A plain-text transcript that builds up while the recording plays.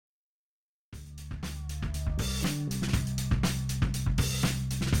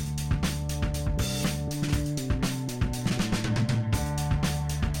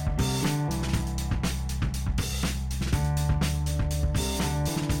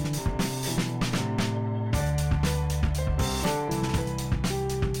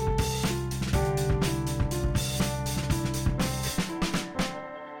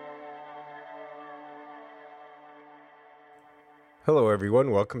Hello,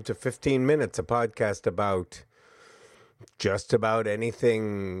 everyone. Welcome to 15 Minutes, a podcast about just about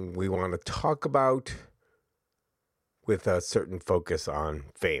anything we want to talk about with a certain focus on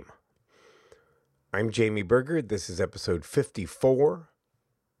fame. I'm Jamie Berger. This is episode 54.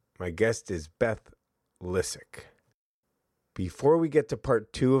 My guest is Beth Lissick. Before we get to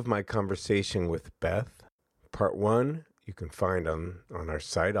part 2 of my conversation with Beth, part 1 you can find on our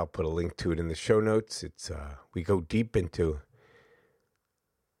site. I'll put a link to it in the show notes. We go deep into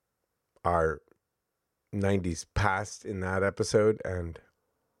our 90s past in that episode and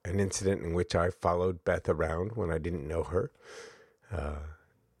an incident in which I followed Beth around when I didn't know her.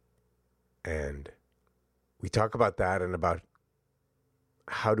 And we talk about that and about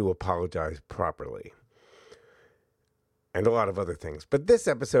how to apologize properly and a lot of other things. But this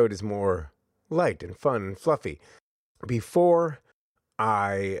episode is more light and fun and fluffy. Before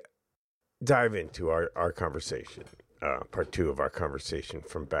I dive into our conversation, part 2 of our conversation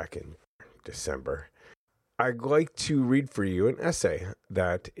from back in December, I'd like to read for you an essay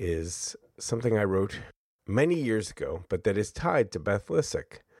that is something I wrote many years ago, but that is tied to Beth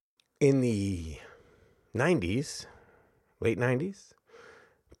Lissick. In the 90s, late 90s,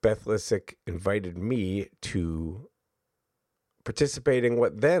 Beth Lissick invited me to participate in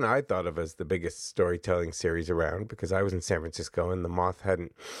what then I thought of as the biggest storytelling series around, because I was in San Francisco and the moth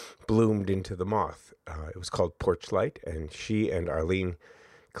hadn't bloomed into the moth. It was called Porchlight, and she and Arlene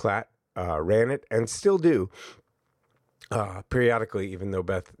Klatt ran it and still do periodically, even though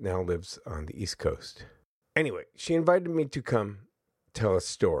Beth now lives on the East Coast. Anyway, she invited me to come tell a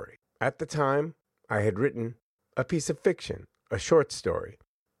story. At the time, I had written a piece of fiction, a short story,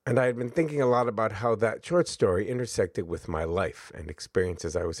 and I had been thinking a lot about how that short story intersected with my life and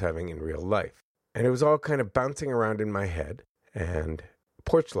experiences I was having in real life. And it was all kind of bouncing around in my head. And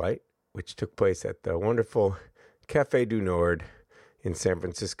Porchlight, which took place at the wonderful Café du Nord in San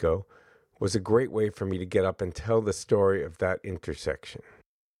Francisco, was a great way for me to get up and tell the story of that intersection.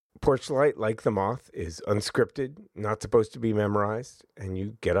 Porchlight, like the moth, is unscripted, not supposed to be memorized, and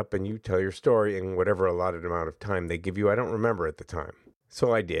you get up and you tell your story in whatever allotted amount of time they give you. I don't remember at the time.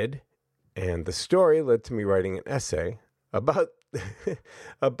 So I did, and the story led to me writing an essay about,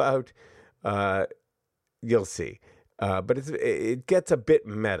 you'll see, but it gets a bit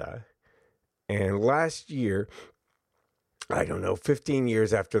meta. And last year, 15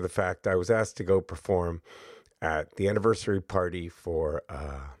 years after the fact, I was asked to go perform at the anniversary party for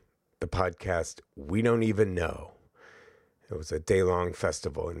the podcast We Don't Even Know. It was a day-long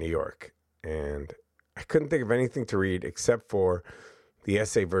festival in New York, and I couldn't think of anything to read except for the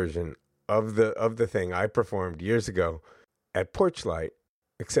essay version of the thing I performed years ago at Porchlight,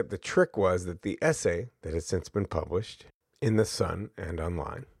 except the trick was that the essay, that has since been published in The Sun and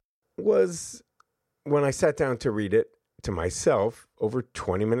online, was, when I sat down to read it to myself, over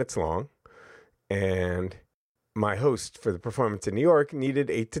 20 minutes long, and my host for the performance in New York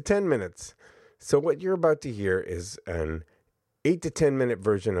needed 8 to 10 minutes. So what you're about to hear is an 8 to 10 minute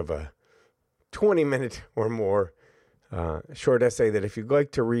version of a 20 minute or more short essay that, if you'd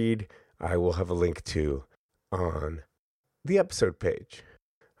like to read, I will have a link to on the episode page.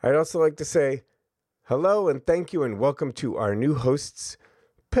 I'd also like to say hello and thank you and welcome to our new hosts,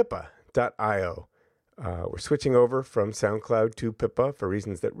 Pippa.io. We're switching over from SoundCloud to Pippa for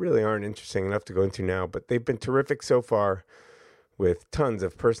reasons that really aren't interesting enough to go into now, but they've been terrific so far with tons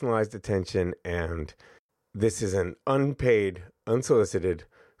of personalized attention, and this is an unpaid, unsolicited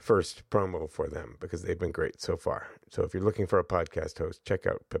first promo for them because they've been great so far. So if you're looking for a podcast host, check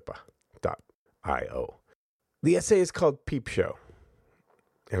out Pippa.io. The essay is called Peep Show,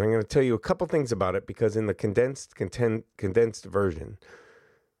 and I'm going to tell you a couple things about it because in the condensed version,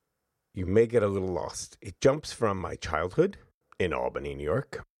 you may get a little lost. It jumps from my childhood in Albany, New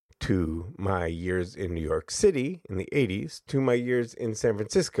York, to my years in New York City in the 80s, to my years in San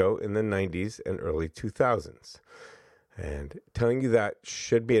Francisco in the 90s and early 2000s. And telling you that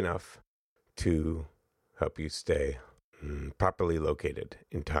should be enough to help you stay properly located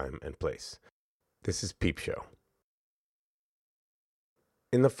in time and place. This is Peep Show.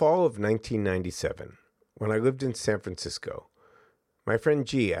 In the fall of 1997, when I lived in San Francisco, my friend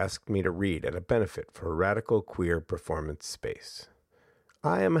G asked me to read at a benefit for a radical queer performance space.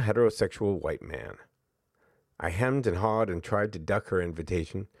 I am a heterosexual white man. I hemmed and hawed and tried to duck her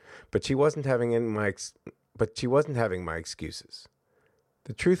invitation, but she wasn't having my excuses.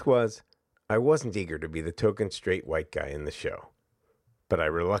 The truth was, I wasn't eager to be the token straight white guy in the show, but I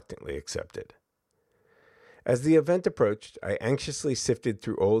reluctantly accepted. As the event approached, I anxiously sifted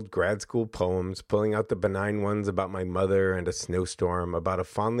through old grad school poems, pulling out the benign ones about my mother and a snowstorm, about a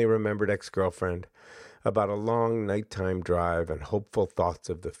fondly remembered ex-girlfriend, about a long nighttime drive and hopeful thoughts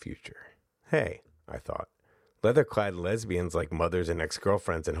of the future. Hey, I thought, leather-clad lesbians like mothers and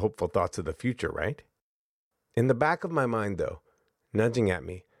ex-girlfriends and hopeful thoughts of the future, right? In the back of my mind, though, nudging at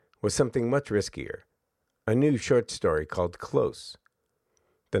me, was something much riskier. A new short story called Close.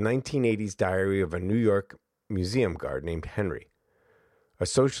 The 1980s diary of a New York museum guard named Henry. A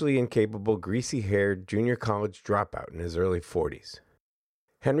socially incapable, greasy-haired junior college dropout in his early 40s.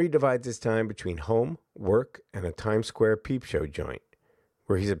 Henry divides his time between home, work, and a Times Square peep show joint,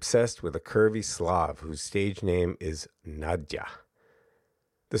 where he's obsessed with a curvy Slav whose stage name is Nadja.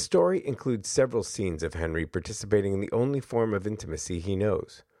 The story includes several scenes of Henry participating in the only form of intimacy he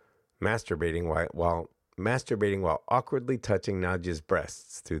knows, masturbating while awkwardly touching Nadja's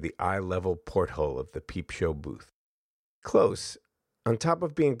breasts through the eye-level porthole of the peep show booth. Close, on top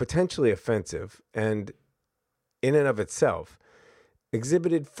of being potentially offensive and, in and of itself,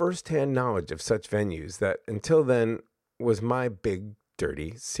 exhibited first-hand knowledge of such venues that, until then, was my big,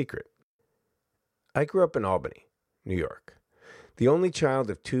 dirty secret. I grew up in Albany, New York, the only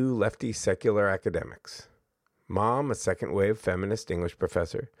child of two lefty secular academics. Mom, a second-wave feminist English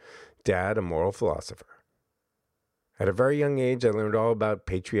professor. Dad, a moral philosopher. At a very young age, I learned all about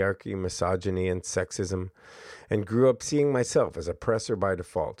patriarchy, misogyny, and sexism, and grew up seeing myself as oppressor by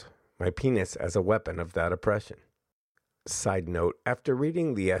default, my penis as a weapon of that oppression. Side note, after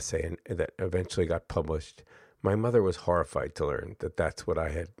reading the essay that eventually got published, my mother was horrified to learn that that's what I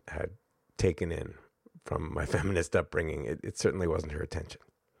had taken in from my feminist upbringing. It certainly wasn't her intention.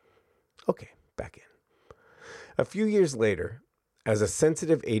 Okay, back in. A few years later, as a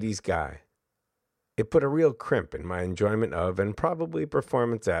sensitive 80s guy, it put a real crimp in my enjoyment of and probably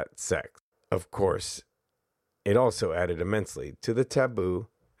performance at sex. Of course, it also added immensely to the taboo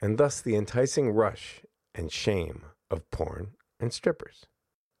and thus the enticing rush and shame of porn and strippers.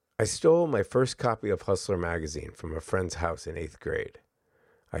 I stole my first copy of Hustler magazine from a friend's house in 8th grade.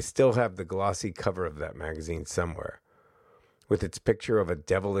 I still have the glossy cover of that magazine somewhere, with its picture of a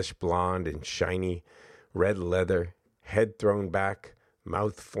devilish blonde in shiny red leather, head thrown back,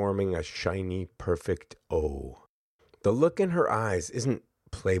 mouth forming a shiny, perfect O. The look in her eyes isn't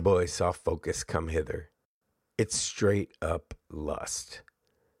Playboy soft focus come hither. It's straight up lust.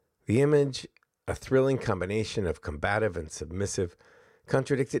 The image, a thrilling combination of combative and submissive,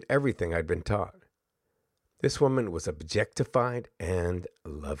 contradicted everything I'd been taught. This woman was objectified and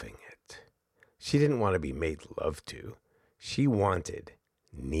loving it. She didn't want to be made love to. She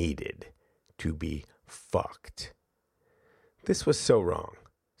needed to be fucked. This was so wrong,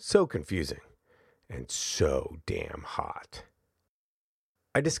 so confusing, and so damn hot.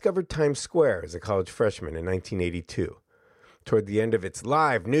 I discovered Times Square as a college freshman in 1982, toward the end of its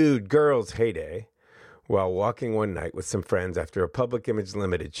live nude girls' heyday, while walking one night with some friends after a Public Image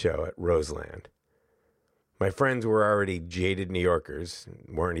Limited show at Roseland. My friends were already jaded New Yorkers,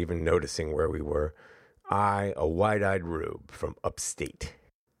 weren't even noticing where we were. I, a wide-eyed rube from upstate.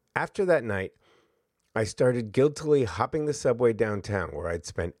 After that night, I started guiltily hopping the subway downtown where I'd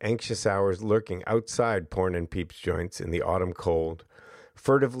spent anxious hours lurking outside porn and peeps joints in the autumn cold,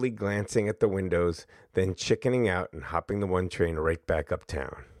 furtively glancing at the windows, then chickening out and hopping the one train right back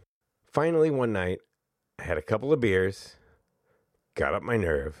uptown. Finally, one night, I had a couple of beers, got up my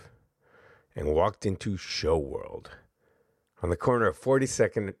nerve, and walked into Show World on the corner of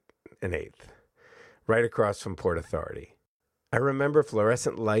 42nd and 8th, right across from Port Authority. I remember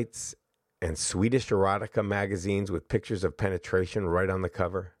fluorescent lights and Swedish erotica magazines with pictures of penetration right on the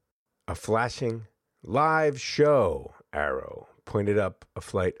cover. A flashing live show arrow pointed up a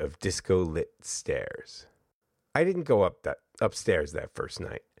flight of disco-lit stairs. I didn't go upstairs that first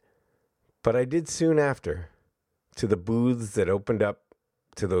night, but I did soon after to the booths that opened up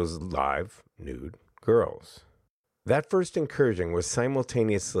to those live, nude girls. That first incursion was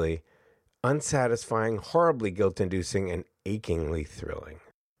simultaneously unsatisfying, horribly guilt-inducing, and achingly thrilling.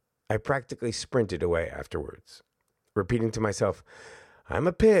 I practically sprinted away afterwards, repeating to myself, I'm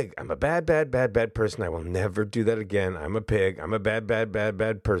a pig. I'm a bad, bad, bad, bad person. I will never do that again. I'm a pig. I'm a bad, bad, bad,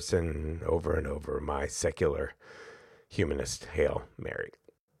 bad person. Over and over, my secular humanist Hail Mary.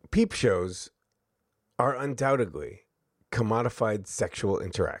 Peep shows are undoubtedly commodified sexual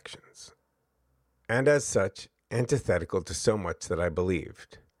interactions, and as such, antithetical to so much that I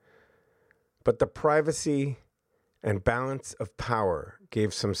believed. But the privacy and balance of power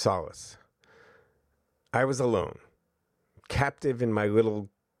gave some solace. I was alone, captive in my little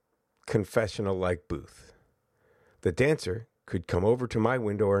confessional-like booth. The dancer could come over to my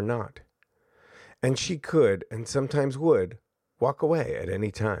window or not, and she could, and sometimes would, walk away at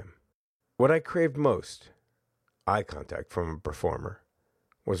any time. What I craved most, eye contact from a performer,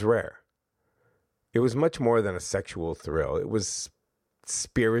 was rare. It was much more than a sexual thrill. It was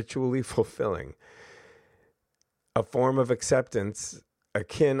spiritually fulfilling. A form of acceptance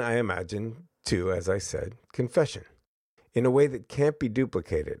akin, I imagine, to, as I said, confession, in a way that can't be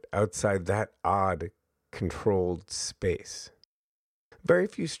duplicated outside that odd, controlled space. Very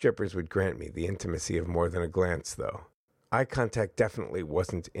few strippers would grant me the intimacy of more than a glance, though. Eye contact definitely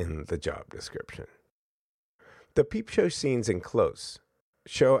wasn't in the job description. The peep show scenes in Close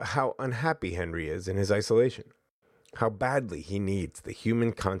show how unhappy Henry is in his isolation, how badly he needs the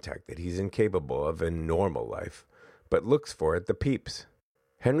human contact that he's incapable of in normal life, but looks for at the peeps.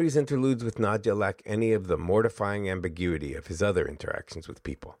 Henry's interludes with Nadja lack any of the mortifying ambiguity of his other interactions with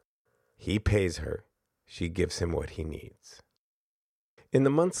people. He pays her, she gives him what he needs. In the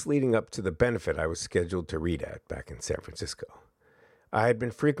months leading up to the benefit I was scheduled to read at back in San Francisco, I had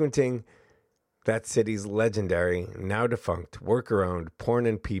been frequenting that city's legendary, now defunct, worker-owned porn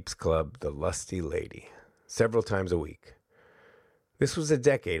and peeps club, the Lusty Lady, several times a week. This was a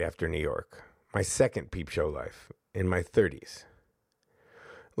decade after New York, my second peep show life, in my 30s.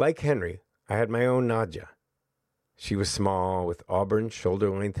 Like Henry, I had my own Nadja. She was small, with auburn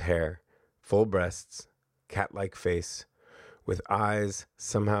shoulder-length hair, full breasts, cat-like face, with eyes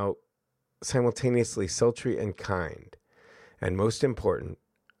somehow simultaneously sultry and kind, and most important,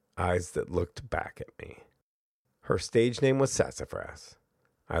 eyes that looked back at me. Her stage name was Sassafras.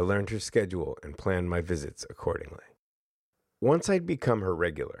 I learned her schedule and planned my visits accordingly. Once I'd become her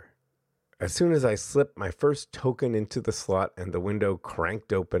regular, as soon as I slipped my first token into the slot and the window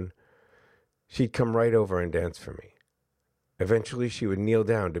cranked open, she'd come right over and dance for me. Eventually, she would kneel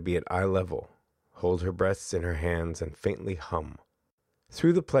down to be at eye level, hold her breasts in her hands, and faintly hum.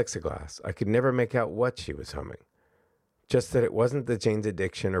 Through the plexiglass, I could never make out what she was humming, just that it wasn't the Jane's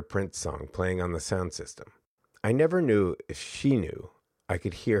Addiction or Prince song playing on the sound system. I never knew if she knew I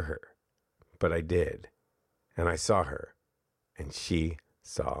could hear her, but I did, and I saw her, and she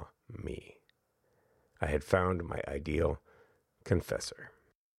saw me. I had found my ideal confessor.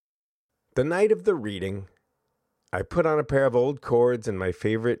 The night of the reading, I put on a pair of old cords and my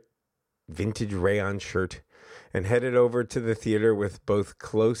favorite vintage rayon shirt and headed over to the theater with both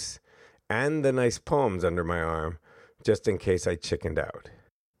Close and the nice poems under my arm, just in case I chickened out.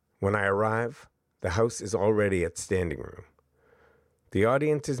 When I arrive, the house is already at standing room. The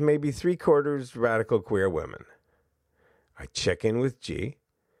audience is maybe 3/4 radical queer women. I check in with G,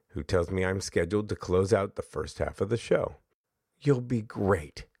 who tells me I'm scheduled to close out the first half of the show. "You'll be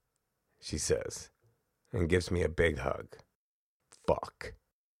great," she says, and gives me a big hug. Fuck.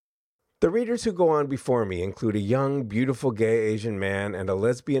 The readers who go on before me include a young, beautiful gay Asian man and a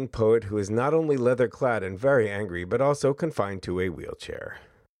lesbian poet who is not only leather-clad and very angry, but also confined to a wheelchair.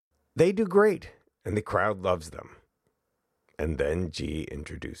 They do great, and the crowd loves them. And then G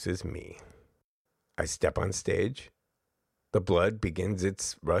introduces me. I step on stage. The blood begins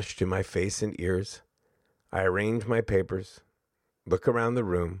its rush to my face and ears. I arrange my papers, look around the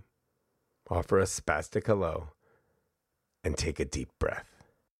room, offer a spastic hello, and take a deep breath.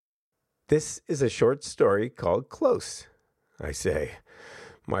 "This is a short story called Close," I say,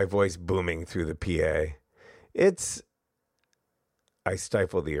 my voice booming through the PA. I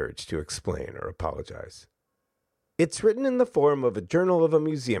stifle the urge to explain or apologize. "It's written in the form of a journal of a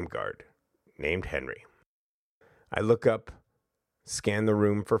museum guard named Henry." I look up, scan the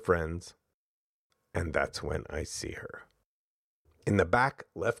room for friends, and that's when I see her. In the back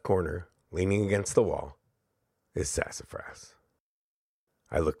left corner, leaning against the wall, is Sassafras.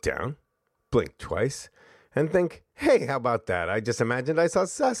 I look down, blink twice, and think, hey, how about that? I just imagined I saw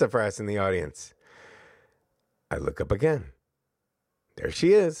Sassafras in the audience. I look up again. There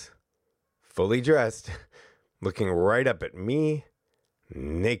she is, fully dressed, looking right up at me,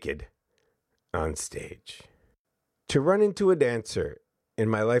 naked, on stage. To run into a dancer in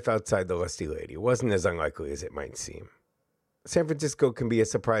my life outside the Lusty Lady wasn't as unlikely as it might seem. San Francisco can be a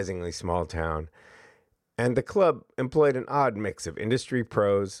surprisingly small town, and the club employed an odd mix of industry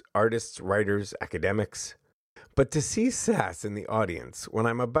pros, artists, writers, academics. But to see Sass in the audience when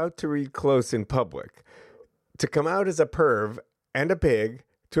I'm about to read Close in public, to come out as a perv and a pig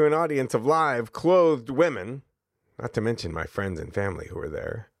to an audience of live, clothed women, not to mention my friends and family who were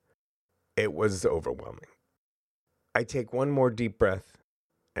there, it was overwhelming. I take one more deep breath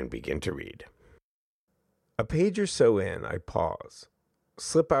and begin to read. A page or so in, I pause,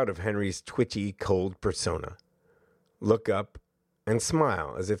 slip out of Henry's twitchy, cold persona, look up, and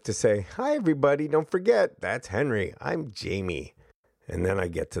smile as if to say, "Hi, everybody, don't forget, that's Henry. I'm Jamie." And then I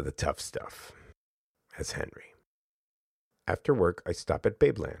get to the tough stuff as Henry. After work, I stop at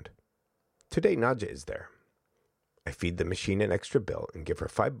Babeland. Today, Nadja is there. I I feed the machine an extra bill and give her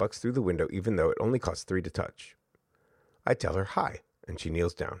 $5 through the window, even though it only costs $3 to touch. I tell her hi, and she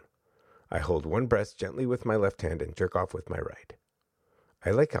kneels down. I hold one breast gently with my left hand and jerk off with my right.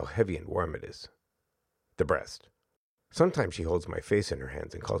 I like how heavy and warm it is. The breast. Sometimes she holds my face in her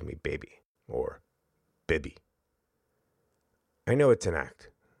hands and calls me baby, or Bibby. I know it's an act,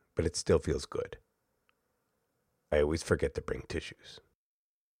 but it still feels good. I always forget to bring tissues.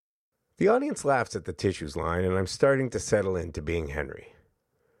 The audience laughs at the tissues line, and I'm starting to settle into being Henry.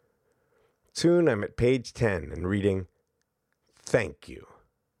 Soon I'm at page 10 and reading, "Thank you,"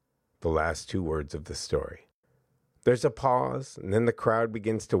 the last 2 words of the story. There's a pause, and then the crowd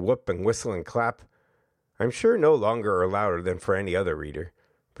begins to whoop and whistle and clap. I'm sure no longer or louder than for any other reader,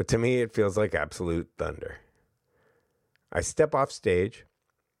 but to me it feels like absolute thunder. I step off stage,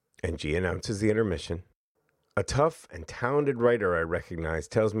 and G announces the intermission. A tough and talented writer I recognize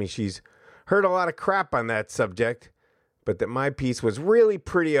tells me she's heard a lot of crap on that subject, but that my piece was really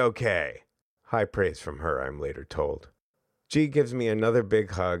pretty okay. High praise from her, I'm later told. G gives me another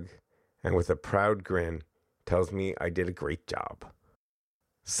big hug, and with a proud grin, tells me I did a great job.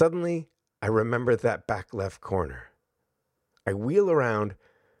 Suddenly, I remember that back left corner. I wheel around,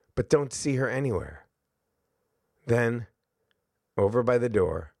 but don't see her anywhere. Then, over by the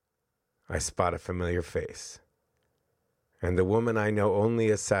door, I spot a familiar face. And the woman I know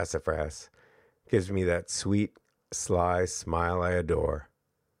only as Sassafras gives me that sweet, sly smile I adore,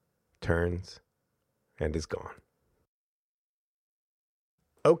 turns, and is gone.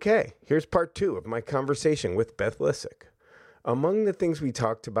 Okay, here's part 2 of my conversation with Beth Lissick. Among the things we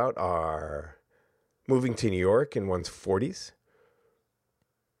talked about are moving to New York in one's 40s,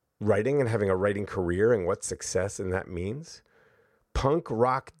 writing and having a writing career and what success in that means, punk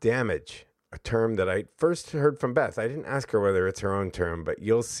rock damage, a term that I first heard from Beth. I didn't ask her whether it's her own term, but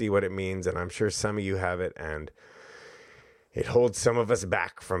you'll see what it means, and I'm sure some of you have it, and it holds some of us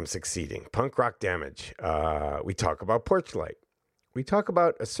back from succeeding. Punk rock damage. We talk about porch light. We talk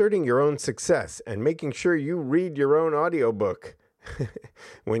about asserting your own success and making sure you read your own audiobook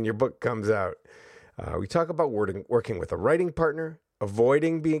when your book comes out. We talk about working with a writing partner,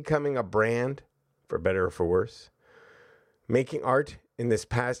 avoiding becoming a brand, for better or for worse, making art in this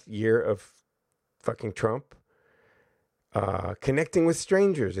past year of fucking Trump, connecting with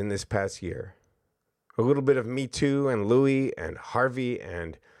strangers in this past year, a little bit of Me Too and Louis and Harvey,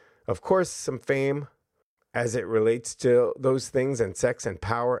 and of course some fame as it relates to those things, and sex and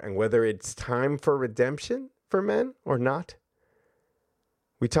power, and whether it's time for redemption for men or not.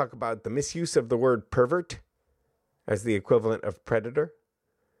 We talk about the misuse of the word pervert as the equivalent of predator.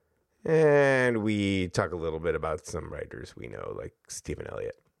 And we talk a little bit about some writers we know, like Stephen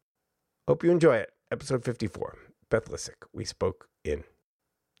Elliott. Hope you enjoy it. Episode 54, Beth Lissick. We spoke in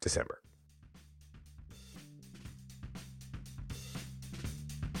December.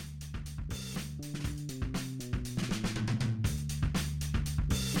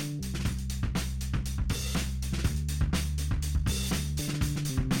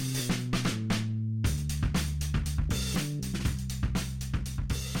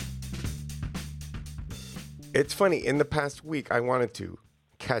 It's funny, in the past week, I wanted to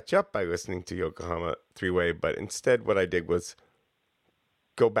catch up by listening to Yokohama Three-Way, but instead what I did was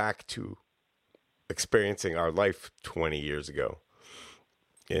go back to experiencing our life 20 years ago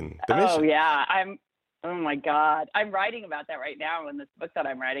in the Mission. Oh, yeah. Oh, my God. I'm writing about that right now in this book that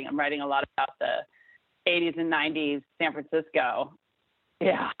I'm writing. I'm writing a lot about the 80s and 90s San Francisco.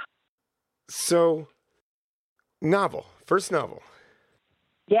 Yeah. So, first novel.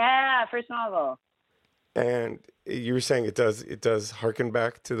 Yeah, first novel. And you were saying it does harken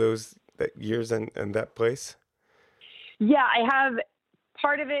back to those years and that place? Yeah, I have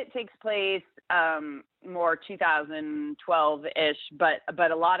part of it takes place more 2012-ish,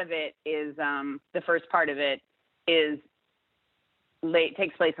 but a lot of it is the first part of it is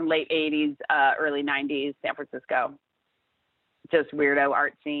takes place in late 80s, early 90s San Francisco. Just weirdo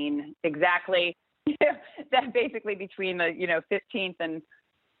art scene. Exactly. That basically between the 15th and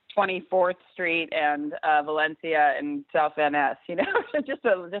 24th Street and Valencia and South Van Ness, just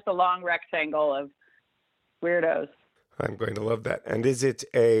a long rectangle of weirdos. I'm going to love that. And is it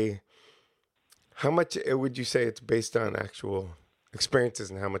how much would you say it's based on actual experiences,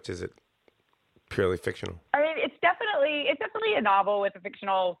 and how much is it purely fictional? I mean, it's definitely a novel with a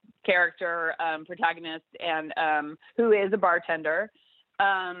fictional character, protagonist, and who is a bartender,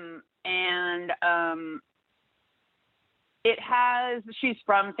 she's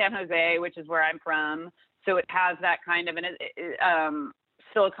from San Jose, which is where I'm from. So it has that kind of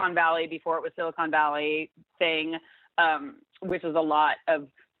Silicon Valley before it was Silicon Valley thing, which is a lot of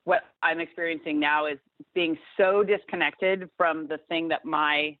what I'm experiencing now is being so disconnected from the thing that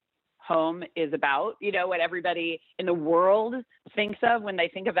my home is about. You know, what everybody in the world thinks of when they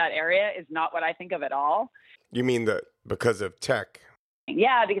think of that area is not what I think of at all. You mean that because of tech?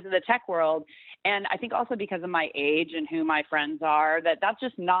 Yeah, because of the tech world. And I think also because of my age and who my friends are, that's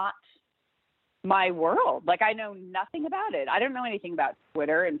just not my world. Like, I know nothing about it. I don't know anything about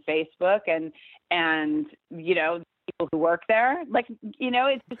Twitter and Facebook and you know, people who work there. Like, you know,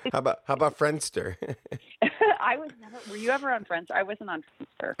 it's How about Friendster? Were you ever on Friendster? I wasn't on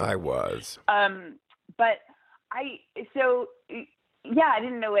Friendster. I was. But I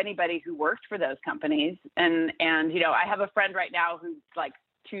didn't know anybody who worked for those companies. And, you know, I have a friend right now who's like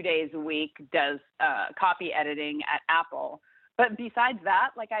 2 days a week does copy editing at Apple. But besides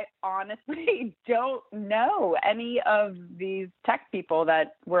that, like, I honestly don't know any of these tech people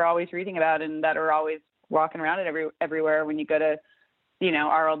that we're always reading about and that are always walking around it everywhere when you go to, you know,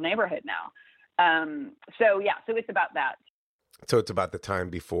 our old neighborhood now. So it's about that. So it's about the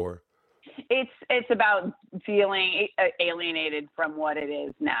time before. It's about feeling alienated from what it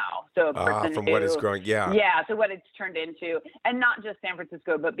is now. So a person from what is growing, yeah. Yeah, so what it's turned into, and not just San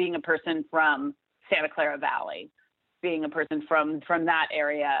Francisco, but being a person from Santa Clara Valley, being a person from that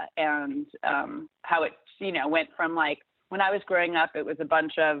area, and how it, you know, went from, like, when I was growing up, it was a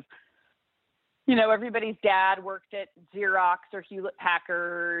bunch of, you know, everybody's dad worked at Xerox or Hewlett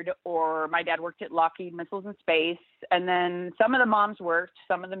Packard, or my dad worked at Lockheed Missiles and Space. And then some of the moms worked,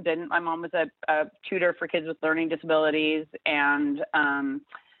 some of them didn't. My mom was a tutor for kids with learning disabilities. And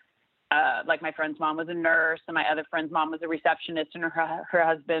like, my friend's mom was a nurse, and my other friend's mom was a receptionist in her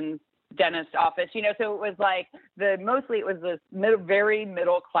husband's dentist office. You know, so it was like mostly it was this very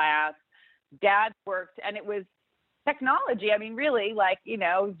middle class. Dad worked, and it was technology. I mean, really, like, you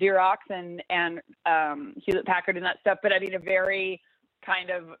know, Xerox and Hewlett Packard and that stuff. But I mean, a very kind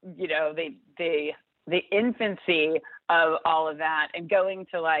of, you know, the infancy of all of that, and going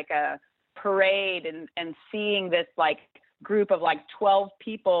to like a parade and seeing this like group of like 12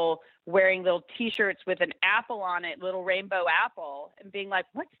 people wearing little T-shirts with an apple on it, little rainbow apple, and being like,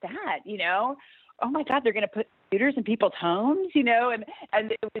 what's that? You know, oh my God, they're going to put computers in people's homes, you know,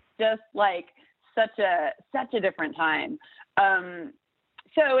 and it was just like such a different time.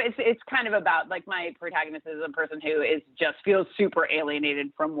 So it's kind of about, like, my protagonist is a person who feels super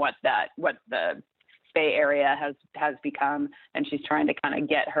alienated from what the Bay Area has become, and she's trying to kind of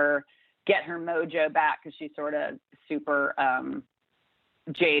get her mojo back, because she's sort of super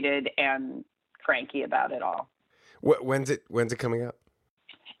jaded and cranky about it all. When's it coming out?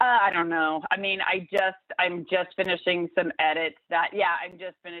 I don't know. I mean, I'm just finishing some edits I'm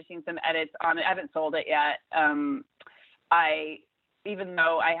just finishing some edits on it. I haven't sold it yet. Even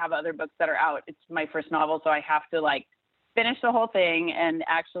though I have other books that are out, it's my first novel, so I have to, like, finish the whole thing and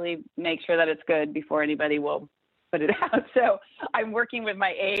actually make sure that it's good before anybody will put it out. So I'm working with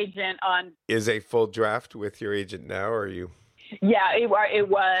my agent on. Is a full draft with your agent now, or are you? Yeah, it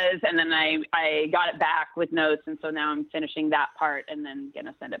was, and then I got it back with notes, and so now I'm finishing that part, and then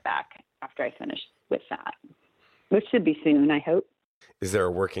gonna send it back after I finish with that, which should be soon, I hope. Is there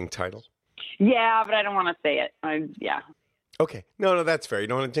a working title? Yeah, but I don't want to say it. Okay, no, that's fair. You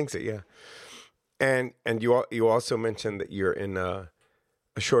don't want to jinx it, yeah. And you also mentioned that you're in a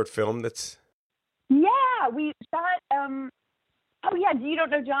short film that's. Yeah, we shot. Oh yeah, you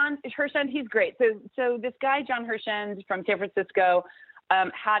don't know John Hershend? He's great. So this guy John Hershend from San Francisco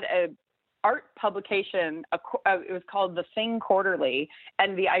had a art publication. It was called The Thing Quarterly,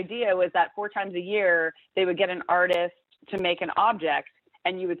 and the idea was that 4 times a year they would get an artist to make an object,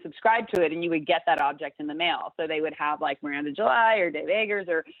 and you would subscribe to it, and you would get that object in the mail. So they would have, like, Miranda July or Dave Eggers,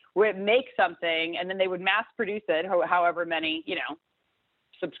 or would make something, and then they would mass produce it, however many, you know,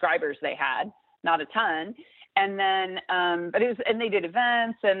 subscribers they had, not a ton. And then, but it was, and they did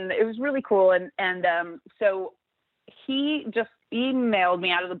events, and it was really cool. And so he just emailed me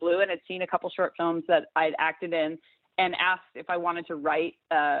out of the blue, and had seen a couple short films that I'd acted in, and asked if I wanted to write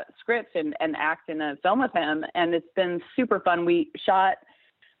scripts and act in a film with him. And it's been super fun. We shot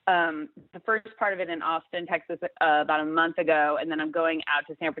the first part of it in Austin, Texas, about a month ago. And then I'm going out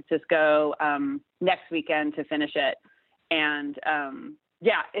to San Francisco next weekend to finish it. And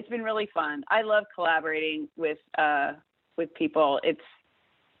yeah, it's been really fun. I love collaborating with people. It's,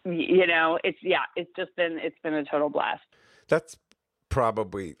 you know, it's been a total blast. That's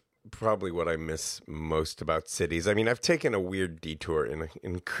probably what I miss most about cities. I mean, I've taken a weird detour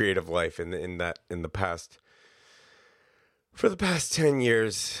in creative life for the past 10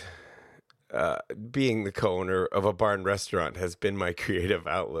 years. being the co-owner of a bar and restaurant has been my creative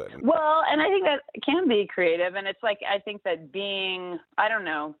outlet. Well, and I think that can be creative. And it's like, I think that being, I don't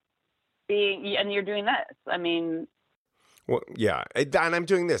know, and you're doing this. I mean, well, yeah, and I'm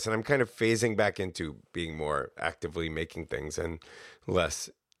doing this, and I'm kind of phasing back into being more actively making things and less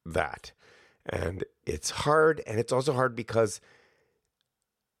that. And it's hard, and it's also hard because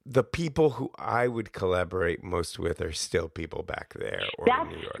the people who I would collaborate most with are still people back there or in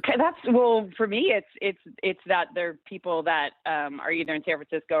New York. Well, for me, it's that they're people that are either in San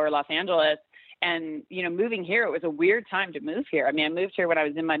Francisco or Los Angeles. And, you know, moving here, it was a weird time to move here. I mean, I moved here when I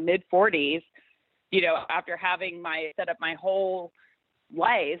was in my mid 40s, you know, after having set up my whole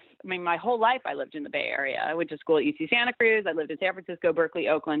life. I mean, my whole life I lived in the Bay Area. I went to school at UC Santa Cruz. I lived in San Francisco, Berkeley,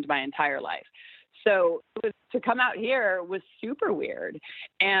 Oakland my entire life. So to come out here was super weird.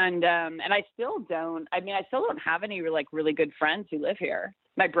 And I still don't have any like really good friends who live here.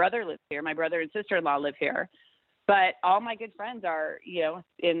 My brother lives here. My brother and sister-in-law live here. But all my good friends are, you know,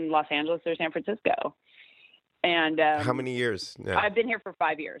 in Los Angeles or San Francisco. And how many years now? I've been here for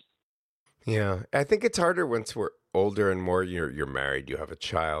 5 years. Yeah, I think it's harder once we're older and more you're married, you have a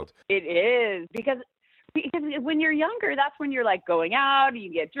child. It is because when you're younger, that's when you're like going out and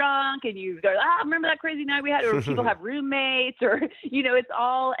you get drunk and you go, remember that crazy night we had, or people have roommates, or, you know, it's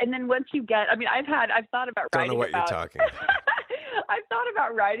all. And then once you get, I mean, I've thought about writing. Don't know what you're talking about. I've thought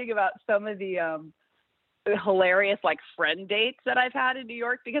about writing about some of the hilarious like friend dates that I've had in New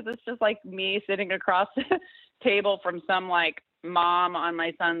York, because it's just like me sitting across the table from some like mom on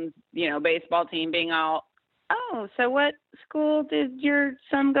my son's, you know, baseball team being all, oh, so what school did your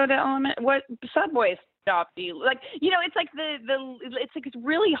son go to? What subway stop do you like? You know, it's like it's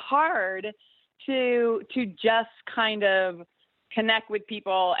really hard to just kind of connect with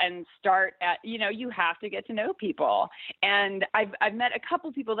people and start at, you know, you have to get to know people. And I've met a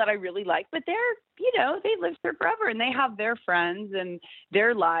couple people that I really like, but they're, you know, they lived here forever and they have their friends and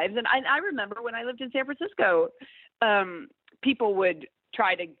their lives. And I remember when I lived in San Francisco, people would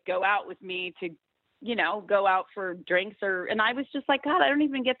try to go out with me to, you know, go out for drinks and I was just like, God, I don't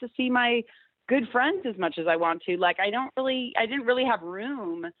even get to see my good friends as much as I want to. Like, I didn't really have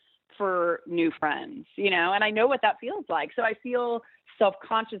room for new friends, you know, and I know what that feels like. So I feel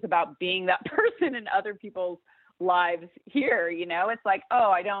self-conscious about being that person in other people's lives here. You know, it's like,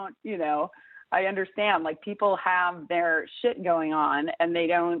 oh, I understand, like, people have their shit going on and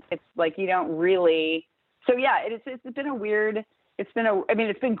it's like, you don't really. So yeah, it's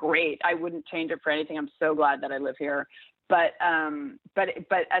been great. I wouldn't change it for anything. I'm so glad that I live here. But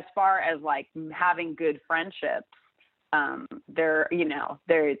as far as like having good friendships,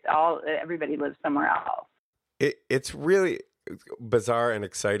 everybody lives somewhere else. It's really bizarre and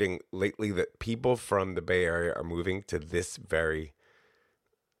exciting lately that people from the Bay Area are moving to this very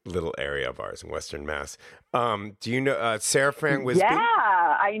little area of ours in Western Mass. Do you know Sarah Fran Wisby? Yeah,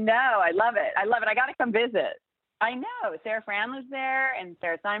 I know. I love it. I got to come visit. I know. Sarah Fran lives there, and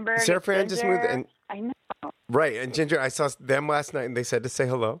Sarah Steinberg. Sarah Fran just moved, and I know. Right, and Ginger, I saw them last night, and they said to say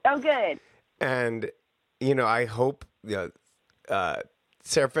hello. Oh, good. And you know, I hope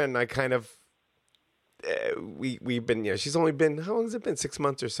Sarah Fran and I kind of we've been, you know, she's only been, how long has it been? 6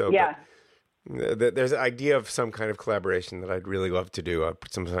 months or so. Yeah. But there's an idea of some kind of collaboration that I'd really love to do,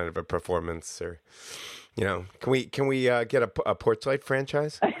 some kind of a performance, or, you know, can we get a Porchlight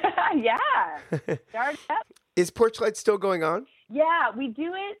franchise? Yeah. Start up. Is Porchlight still going on? Yeah, we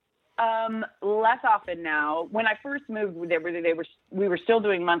do it less often now. When I first moved, we were still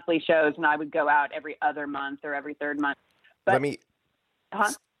doing monthly shows, and I would go out every other month or every third month. But, let me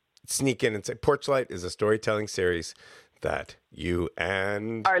sneak in and say Porchlight is a storytelling series that you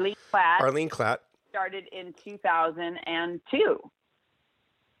and Arlene Klatt started in 2002.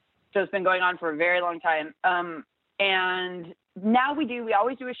 So it's been going on for a very long time. And now we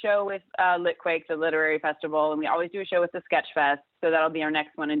always do a show with Litquake, the literary festival, and we always do a show with the Sketch Fest. So that'll be our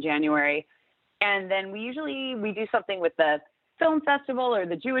next one in January. And then we do something with the Film Festival or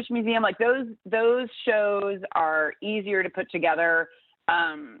the Jewish Museum. Like those shows are easier to put together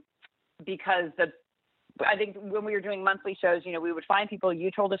because I think when we were doing monthly shows, you know, we would find people. You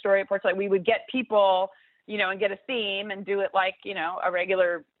told a story at Porchlight. We would get people, you know, and get a theme and do it like, you know, a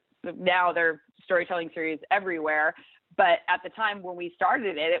regular. Now they're storytelling series everywhere. But at the time when we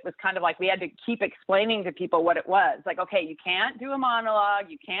started it, it was kind of like we had to keep explaining to people what it was. Like, okay, you can't do a monologue.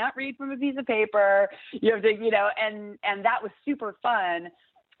 You can't read from a piece of paper. You have to, you know, and that was super fun.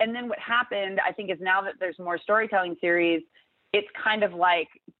 And then what happened, I think, is now that there's more storytelling series, it's kind of like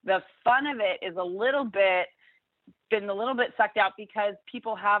the fun of it is a little bit been a little bit sucked out because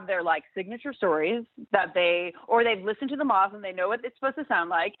people have their like signature stories that they've listened to the Moth and they know what it's supposed to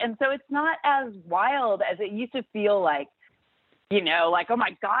sound like. And so it's not as wild as it used to feel like, like, oh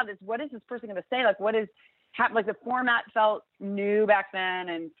my God, what is this person going to say? Like, like the format felt new back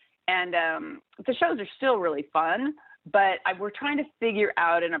then. And the shows are still really fun, but we're trying to figure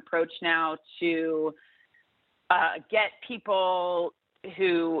out an approach now to get people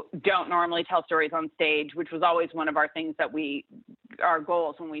who don't normally tell stories on stage, which was always one of our things our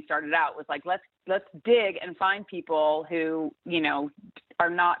goals when we started out was like, let's dig and find people who, are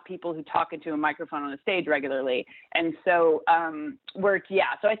not people who talk into a microphone on a stage regularly. And so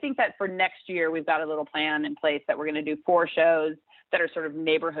so I think that for next year, we've got a little plan in place that we're going to do 4 shows that are sort of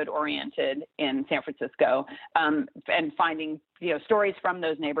neighborhood oriented in San Francisco, and finding, stories from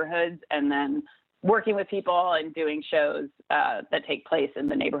those neighborhoods and then working with people and doing shows that take place in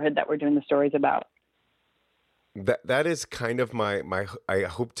the neighborhood that we're doing the stories about. That is kind of my I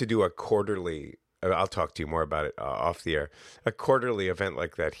hope to do a quarterly, I'll talk to you more about it off the air, a quarterly event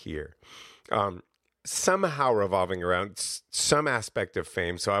like that here. Somehow revolving around some aspect of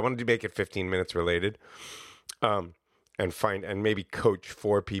fame. So I wanted to make it 15 minutes related, and maybe coach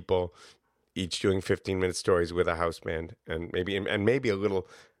 4 people, each doing 15-minute stories with a house band, and maybe a little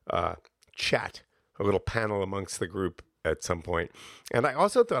chat, a little panel amongst the group at some point. And I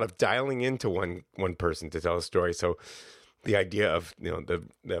also thought of dialing into one person to tell a story. So the idea of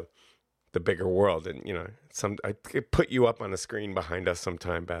the bigger world, and I could put you up on a screen behind us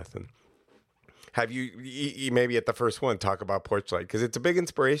sometime, Beth, and have you maybe at the first one talk about Porchlight, because it's a big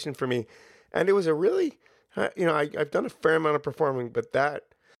inspiration for me, and it was a really I've done a fair amount of performing, but that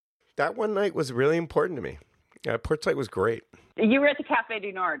one night was really important to me. Porchlight was great. You were at the Café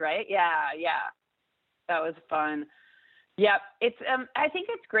du Nord, right? Yeah. That was fun. Yep. It's, I think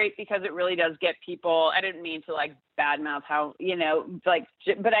it's great because it really does get people, I didn't mean to like badmouth how,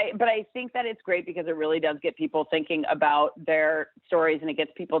 but I think that it's great because it really does get people thinking about their stories, and it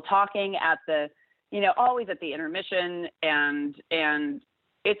gets people talking at always at the intermission, and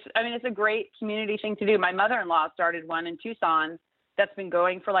it's a great community thing to do. My mother-in-law started one in Tucson that's been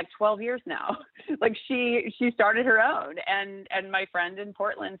going for like 12 years now. Like she started her own, and my friend in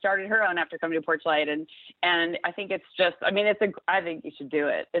Portland started her own after coming to Porchlight. And I think it's just, I think you should do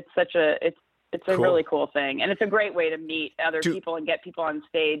it. It's a cool. Really cool thing. And it's a great way to meet other people and get people on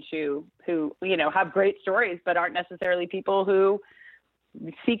stage who, have great stories, but aren't necessarily people who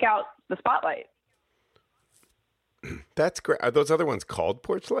seek out the spotlight. That's great. Are those other ones called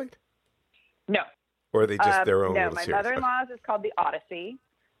Porchlight? No. Or are they just their own? No, little my series? mother-in-law's is called The Odyssey.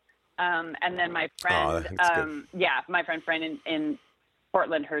 And then my friend, my friend in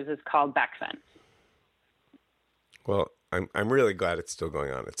Portland, hers is called Backfence. Well, I'm really glad it's still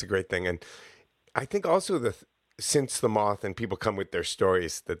going on. It's a great thing. And I think also since the Moth and people come with their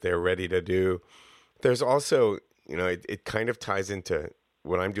stories that they're ready to do, there's also, it kind of ties into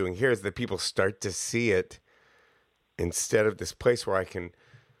what I'm doing here, is that people start to see it instead of this place where I can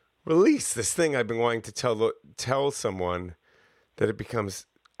release this thing I've been wanting to tell someone, that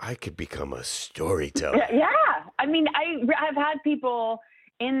I could become a storyteller. Yeah. I've had people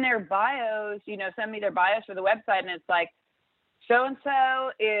in their bios, send me their bios for the website, and it's like,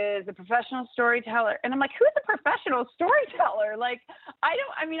 so-and-so is a professional storyteller. And I'm like, who's a professional storyteller? Like, I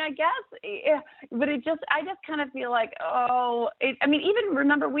guess, but I just kind of feel like, even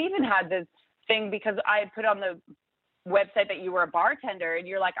remember, we even had this thing because I had put on the website that you were a bartender, and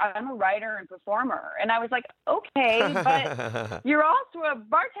you're like, I'm a writer and performer. And I was like, okay, but you're also a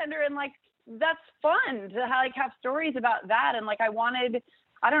bartender, and like, that's fun to have stories about that. And like, I wanted,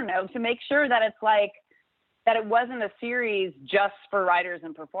 to make sure that it's like, that it wasn't a series just for writers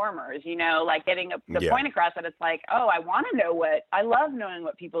and performers, like getting the point across that it's like, oh, I love knowing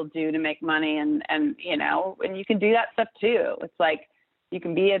what people do to make money, and you can do that stuff too. It's like, you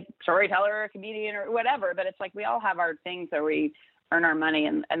can be a storyteller or a comedian or whatever, but it's like we all have our things where we earn our money,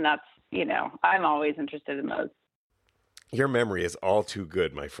 and that's, I'm always interested in those. Your memory is all too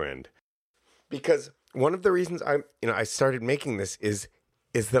good, my friend. Because one of the reasons I started making this is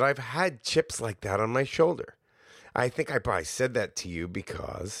that I've had chips like that on my shoulder. I think I probably said that to you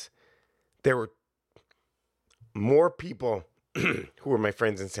because there were more people who were my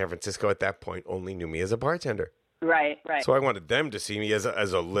friends in San Francisco at that point only knew me as a bartender. Right. So I wanted them to see me as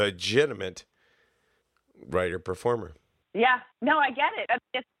a legitimate writer-performer. Yeah. No, I get it.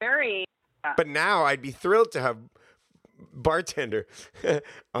 It's very... But now I'd be thrilled to have bartender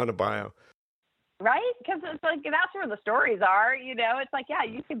on a bio. Right? Because it's like, that's where the stories are, It's like, yeah,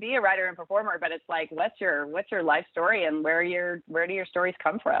 you can be a writer and performer, but it's like, what's your life story, and where do your stories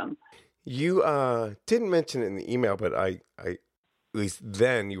come from? You didn't mention it in the email, but I at least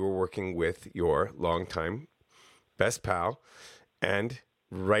then you were working with your longtime best pal and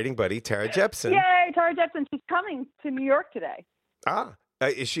writing buddy, Tara Jepson. Yay, Tara Jepson. She's coming to New York today.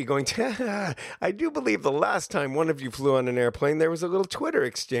 Is she going to? I do believe the last time one of you flew on an airplane, there was a little Twitter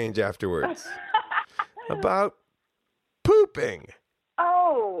exchange afterwards about pooping.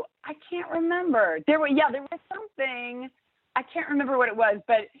 Oh, I can't remember. There was something. I can't remember what it was,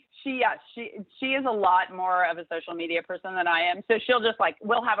 but she is a lot more of a social media person than I am. So she'll just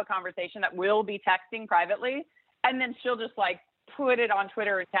we'll have a conversation that we'll be texting privately, and then she'll just put it on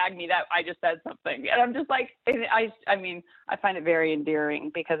Twitter and tag me that I just said something. And I'm just I find it very endearing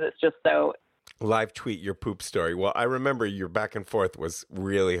because it's just so. Live tweet your poop story. Well, I remember your back and forth was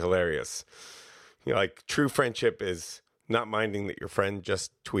really hilarious. True friendship is not minding that your friend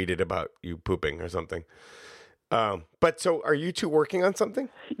just tweeted about you pooping or something. But so are you two working on something?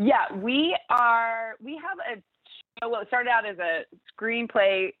 Yeah, we are. We have a show. Well, it started out as a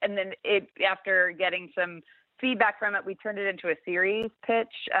screenplay, and then after getting some feedback from it, we turned it into a series pitch.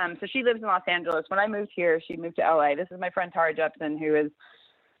 So she lives in Los Angeles. When I moved here, she moved to LA. This is my friend Tara Jepson, who is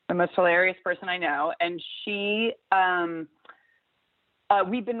the most hilarious person I know. And she,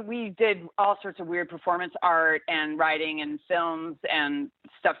 we did all sorts of weird performance art and writing and films and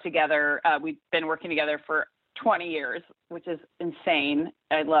stuff together. We've been working together for 20 years, which is insane.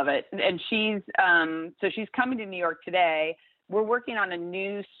 I love it. And she's coming to New York today. We're working on a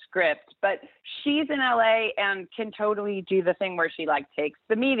new script, but she's in LA and can totally do the thing where she takes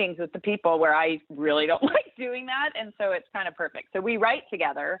the meetings with the people, where I really don't like doing that. And so it's kind of perfect. So we write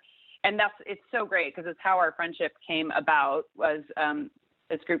together, and it's so great because it's how our friendship came about. Was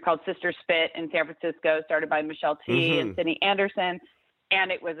this group called Sister Spit in San Francisco, started by Michelle T. and Sydney Anderson. And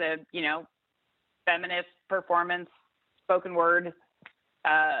it was a, feminist performance, spoken word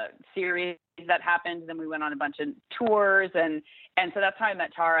series that happened. Then we went on a bunch of tours, and so that's how I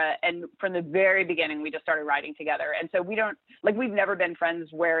met Tara. And from the very beginning, we just started writing together. And so we've never been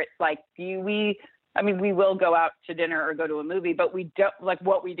friends where it's we will go out to dinner or go to a movie, but we don't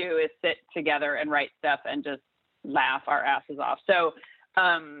what we do is sit together and write stuff and just laugh our asses off. So,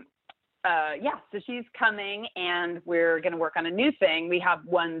 so she's coming, and we're going to work on a new thing. We have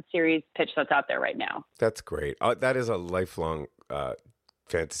one series pitch that's out there right now. That's great. That is a lifelong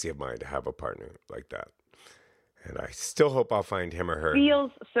fantasy of mine to have a partner like that. And I still hope I'll find him or her.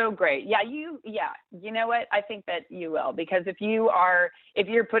 Feels so great. Yeah, you know what? I think that you will, because if you're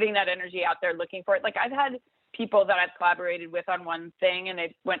putting that energy out there looking for it, I've had people that I've collaborated with on one thing and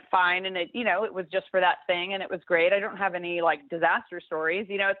it went fine, and it was just for that thing and it was great. I don't have any disaster stories.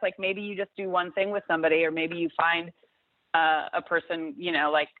 It's maybe you just do one thing with somebody, or maybe you find a person,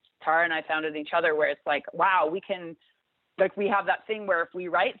 like Tara and I found in each other, where it's wow, we can, we have that thing where if we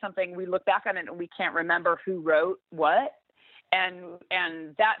write something, we look back on it and we can't remember who wrote what. And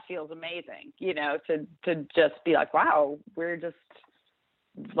that feels amazing, to just be wow, we're just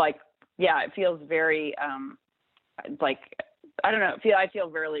it feels very, I don't know. I feel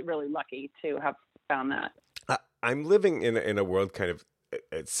really, really lucky to have found that. I'm living in a world kind of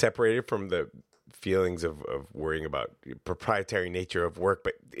separated from the feelings of worrying about the proprietary nature of work.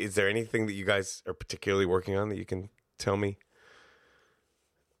 But is there anything that you guys are particularly working on that you can tell me?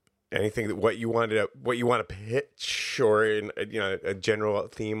 Anything that what you want to pitch, or in a general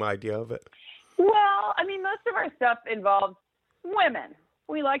theme idea of it? Well, most of our stuff involves women.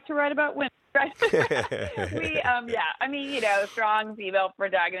 We like to write about women, right? Strong female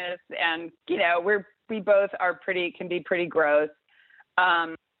protagonists, and we both can be pretty gross.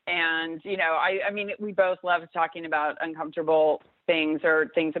 We both love talking about uncomfortable things, or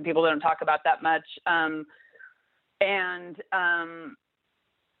things that people don't talk about that much. And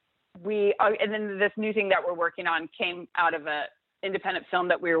then this new thing that we're working on came out of a independent film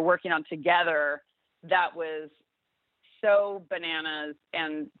that we were working on together that was so bananas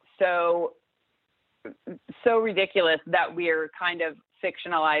and so ridiculous that we're kind of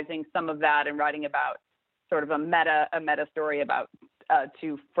fictionalizing some of that and writing about sort of a meta story about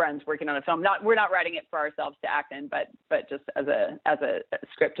two friends working on a film. We're not writing it for ourselves to act in, but just as a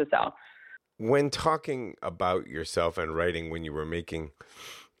script to sell. When talking about yourself and writing, when you were making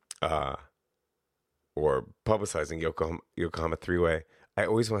or publicizing Yokohama Three-Way, I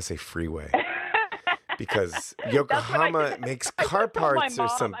always want to say freeway. Because Yokohama makes car parts or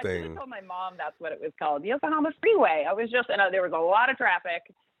something. I told my mom that's what it was called, Yokohama Freeway. I was just, there was a lot of traffic.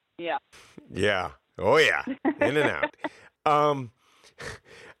 Yeah. Yeah. Oh yeah. In and out.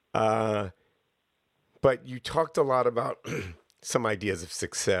 But you talked a lot about some ideas of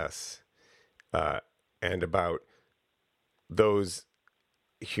success, and about those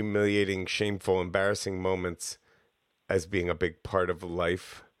humiliating, shameful, embarrassing moments as being a big part of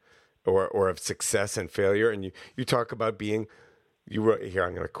life or of success and failure. And you talk about being, you wrote here,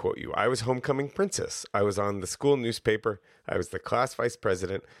 I'm going to quote you. I was homecoming princess. I was on the school newspaper. I was the class vice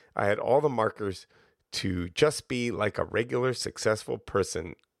president. I had all the markers to just be like a regular, successful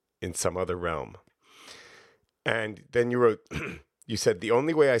person in some other realm. And then you wrote, you said, the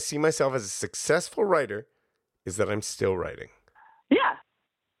only way I see myself as a successful writer is that I'm still writing. Yeah.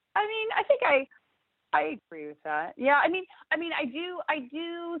 I mean, I think I agree with that. Yeah. I mean, I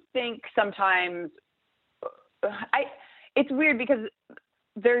do think sometimes it's weird because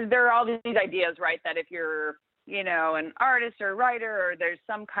there are all these ideas, right? That if you're, an artist or a writer, or there's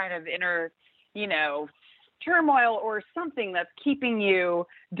some kind of inner, turmoil or something that's keeping you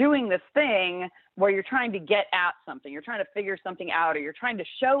doing this thing where you're trying to get at something, you're trying to figure something out, or you're trying to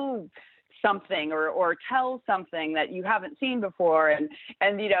show something or tell something that you haven't seen before. And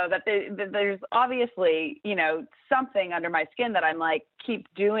that there's obviously, something under my skin that I'm like, keep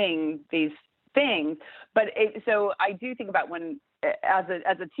doing these things. But so I do think about when, as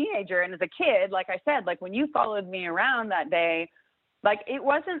a teenager and as a kid, like I said, like when you followed me around that day, like it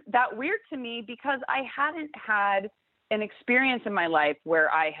wasn't that weird to me because I hadn't had an experience in my life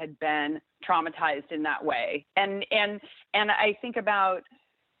where I had been traumatized in that way. And I think about,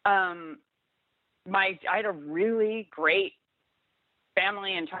 I had a really great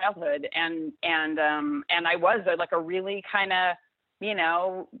family and childhood, and I was like a really kind of,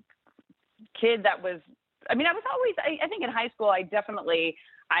 kid that was, I was always, I think in high school, I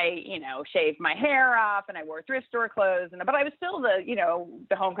shaved my hair off and I wore thrift store clothes, but I was still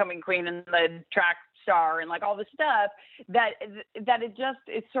the homecoming queen and the track star and like all the stuff that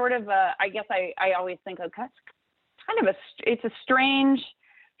it's sort of I guess I always think of kind of it's a strange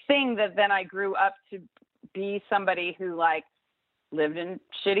thing that then I grew up to be somebody who like lived in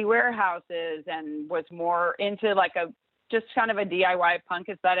shitty warehouses and was more into like just kind of a DIY punk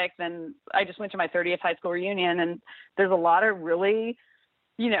aesthetic. Then I just went to my 30th high school reunion, and there's a lot of really,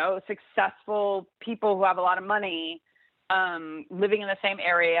 successful people who have a lot of money, living in the same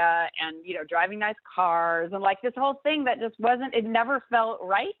area and, driving nice cars and like this whole thing that just it never felt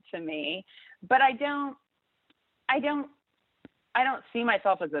right to me. But I don't see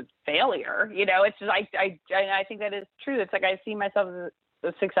myself as a failure. It's just, I think that is true. It's like, I see myself as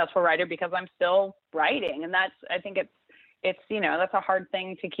a successful writer because I'm still writing. And I think it's, that's a hard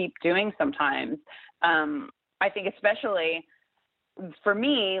thing to keep doing sometimes. I think especially for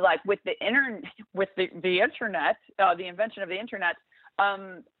me, like with the internet, the invention of the internet,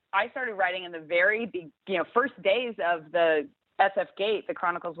 I started writing in the very first days of the SF Gate, the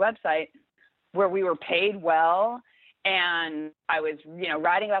Chronicles website, where we were paid well. And I was,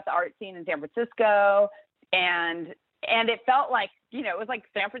 writing about the art scene in San Francisco, and it felt like, it was like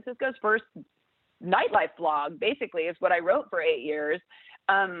San Francisco's first nightlife blog, basically, is what I wrote for 8 years.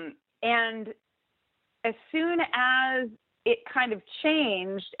 And as soon as it kind of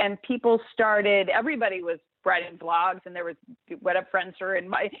changed and everybody was writing blogs, and there was What Up Friendster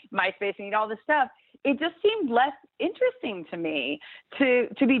and MySpace and all this stuff, it just seemed less interesting to me to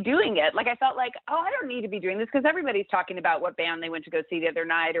be doing it. Like I felt like, I don't need to be doing this because everybody's talking about what band they went to go see the other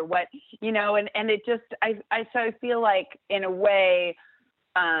night or what, and it just, so I feel like in a way,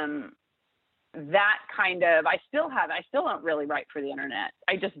 that kind of, I still don't really write for the internet.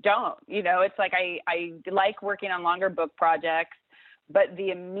 I just don't, it's like, I like working on longer book projects, but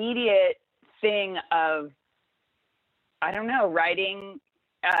the immediate thing of, I don't know, writing,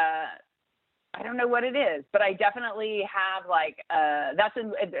 I don't know what it is, but I definitely have like,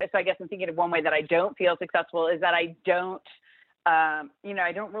 so I guess I'm thinking of one way that I don't feel successful is that I don't,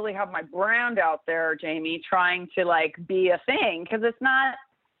 I don't really have my brand out there, Jamie, trying to like be a thing. 'Cause it's not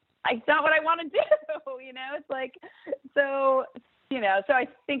what I want to do, it's like, so I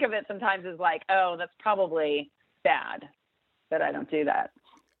think of it sometimes as like, oh, that's probably bad that I don't do that.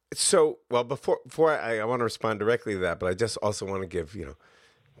 So, well, before I want to respond directly to that, but I just also want to give,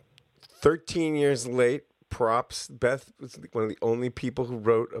 13 years late props. Beth was one of the only people who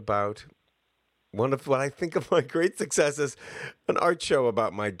wrote about one of what I think of my great successes, an art show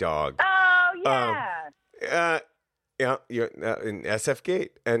about my dog. Oh, yeah. Yeah, you're in SF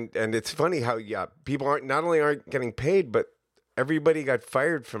Gate, and it's funny how people not only aren't getting paid, but everybody got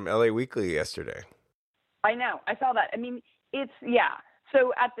fired from LA Weekly yesterday. I know, I saw that.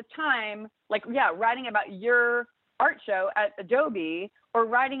 So at the time, writing about your art show at Adobe, or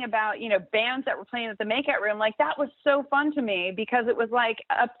writing about bands that were playing at the Makeout Room, like that was so fun to me because it was like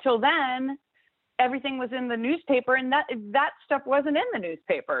up till then, everything was in the newspaper, and that stuff wasn't in the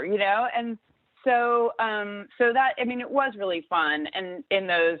newspaper, and so that, I mean, it was really fun. And in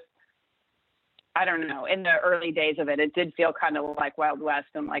those, I don't know, in the early days of it, it did feel kind of like Wild West.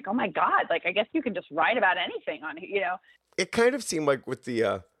 I'm like, oh my God, like, I guess you can just write about anything on here. It kind of seemed like with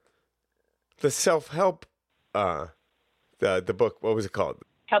the self-help, the book, what was it called?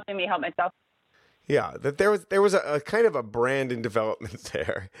 Helping Me Help Myself. Yeah, that there was a kind of a brand in development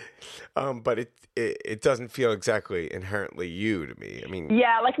there, but it doesn't feel exactly inherently you to me. I mean,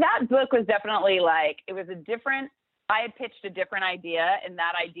 yeah, like that book was definitely like, it was I had pitched a different idea, and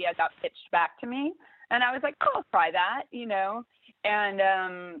that idea got pitched back to me, and I was like, oh, I'll try that, and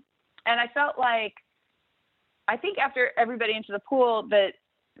I felt like, I think after Everybody Into the Pool, that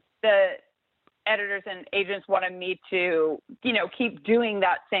the editors and agents wanted me to, keep doing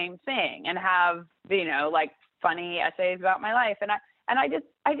that same thing and have, like funny essays about my life. And I didn't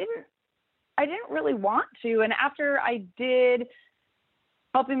really want to. And after I did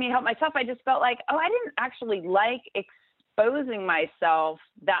Helping Me Help Myself, I just felt like, oh, I didn't actually like exposing myself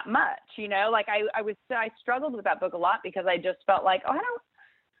that much, like I struggled with that book a lot because I just felt like, oh,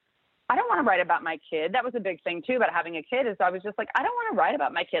 I don't want to write about my kid. That was a big thing too about having a kid, is I was just like, I don't want to write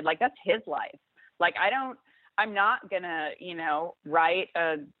about my kid. Like, that's his life. Like, I'm not gonna, write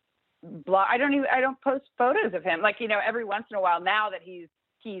a blog. I don't post photos of him. Like, every once in a while, now that he's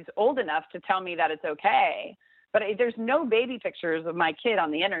old enough to tell me that it's okay. But there's no baby pictures of my kid on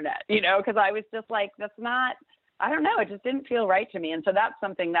the internet, because I was just like, that's not, I don't know. It just didn't feel right to me. And so that's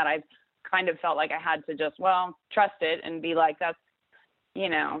something that I've kind of felt like I had to just, trust it and be like, that's,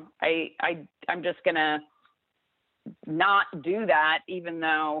 I'm just gonna not do that, even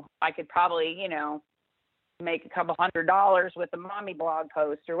though I could probably, make a couple $100 with a mommy blog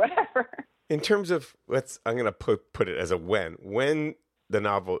post or whatever. in terms of, I'm going to put it as a when the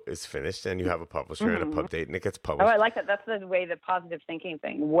novel is finished and you have a publisher and a pub date and it gets published. Oh, I like that. That's the way, the positive thinking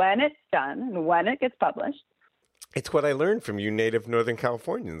thing. When it's done and when it gets published. It's what I learned from you native Northern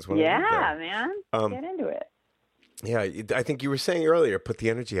Californians. Yeah, man. Get into it. Yeah, I think you were saying earlier, put the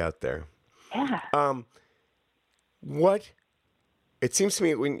energy out there. Yeah. What it seems to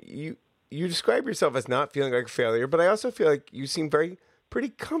me when you describe yourself as not feeling like a failure, but I also feel like you seem pretty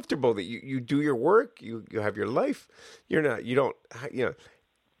comfortable that you do your work, you have your life.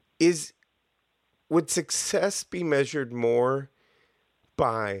 Would success be measured more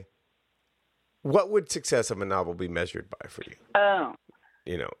by, what would success of a novel be measured by for you? Oh.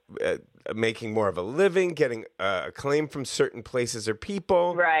 Making more of a living, getting acclaim from certain places or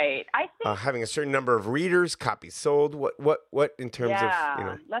people, right? I think having a certain number of readers, copies sold. What in terms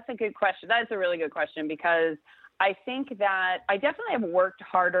of That's a good question. That is a really good question, because I think that I definitely have worked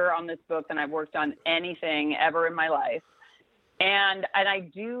harder on this book than I've worked on anything ever in my life, and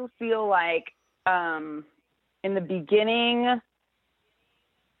I do feel like in the beginning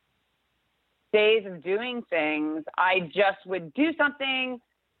days of doing things, I just would do something,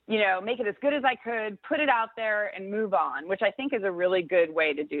 make it as good as I could, put it out there and move on, which I think is a really good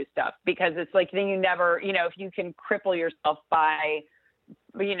way to do stuff, because it's like, then you never, if you can cripple yourself by,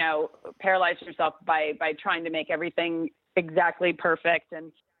 paralyze yourself by trying to make everything exactly perfect.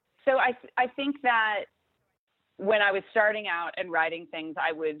 And so I think that when I was starting out and writing things,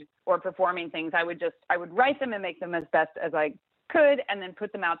 or performing things, I would write them and make them as best as I could, and then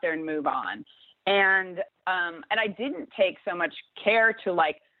put them out there and move on. And I didn't take so much care to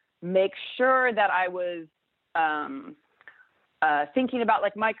like make sure that I was thinking about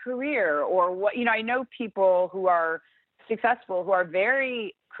like my career or what, I know people who are successful, who are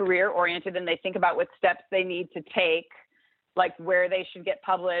very career oriented, and they think about what steps they need to take, like where they should get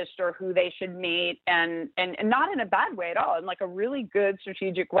published or who they should meet, and not in a bad way at all, in like a really good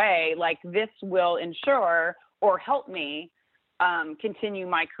strategic way. Like, this will ensure or help me continue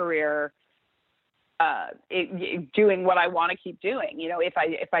my career, doing what I want to keep doing, if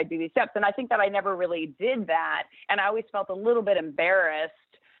I do these steps. And I think that I never really did that. And I always felt a little bit embarrassed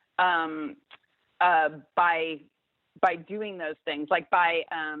by doing those things, like by,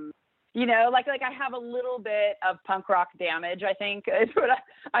 like I have a little bit of punk rock damage, I think is what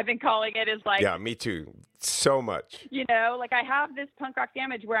I've been calling it, is like, yeah, me too. So much, like I have this punk rock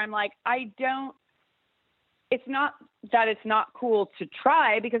damage where I'm like, it's not that it's not cool to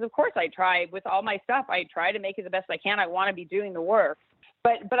try, because of course I try with all my stuff. I try to make it the best I can. I want to be doing the work,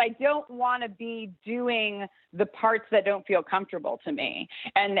 but I don't want to be doing the parts that don't feel comfortable to me.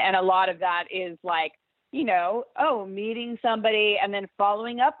 And a lot of that is like, meeting somebody and then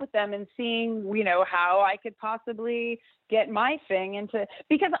following up with them and seeing, how I could possibly get my thing into,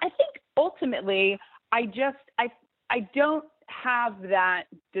 because I think ultimately I don't have that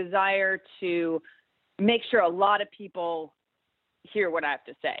desire to make sure a lot of people hear what I have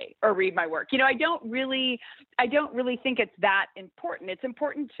to say or read my work. You know, I don't really think it's that important. It's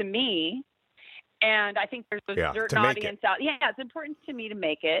important to me. And I think there's a certain audience out. Yeah, it's important to me to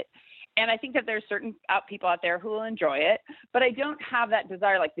make it. And I think that there's certain people out there who will enjoy it, but I don't have that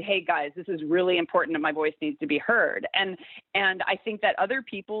desire like, hey guys, this is really important and my voice needs to be heard. And I think that other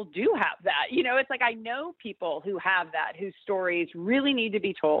people do have that. You know, it's like I know people who have that, whose stories really need to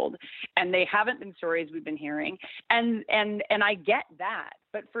be told, and they haven't been stories we've been hearing. And I get that.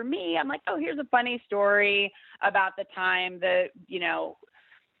 But for me, I'm like, oh, here's a funny story about the time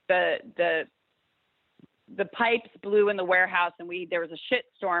the pipes blew in the warehouse and there was a shit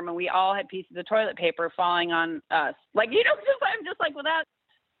storm and we all had pieces of toilet paper falling on us. Like, you know, I'm just like, well, that's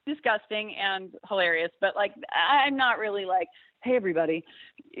disgusting and hilarious. But like, I'm not really like, hey, everybody,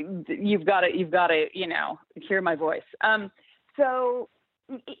 you've got to, you know, hear my voice. So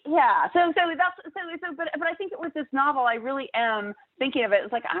yeah. But I think with this novel, I really am thinking of it.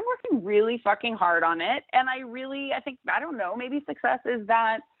 It's like, I'm working really fucking hard on it. And I think, I don't know, maybe success is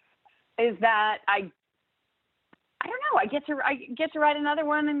that I don't know. I get to write another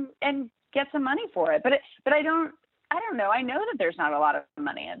one and get some money for it. But I don't know. I know that there's not a lot of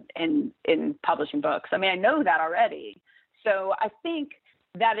money in publishing books. I mean, I know that already. So I think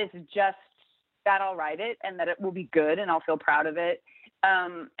that is just that I'll write it and that it will be good and I'll feel proud of it.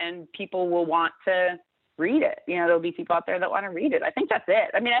 And people will want to read it. You know, there'll be people out there that want to read it. I think that's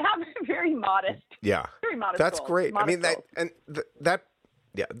it. I mean, I have a very modest. Yeah. Very modest. That's goals, great. I mean, that.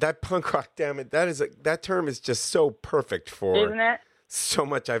 Yeah, that punk rock, damn it, that term is just so perfect for Isn't it? So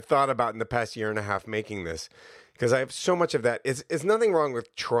much I've thought about in the past year and a half making this, because I have so much of that. It's nothing wrong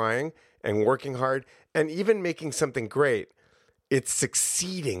with trying and working hard and even making something great. It's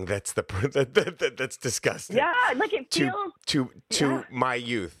succeeding that's that's disgusting. Yeah, like it feels to my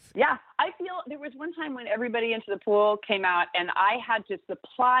youth. Yeah, I feel there was one time when Everybody Into the Pool came out, and I had to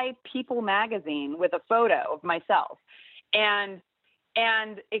supply People magazine with a photo of myself, and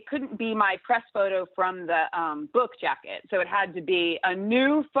it couldn't be my press photo from the book jacket. So it had to be a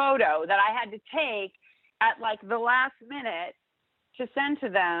new photo that I had to take at like the last minute to send to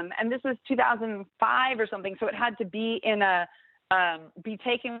them. And this was 2005 or something. So it had to be be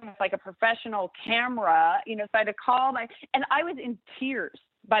taken with like a professional camera, you know, so I had to call and I was in tears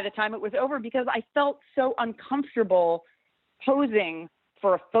by the time it was over because I felt so uncomfortable posing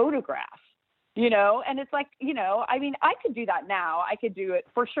for a photograph. You know, and it's like, you know, I mean, I could do that now. I could do it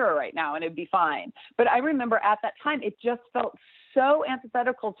for sure right now and it'd be fine. But I remember at that time, it just felt so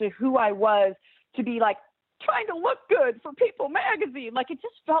antithetical to who I was to be like trying to look good for People magazine. Like it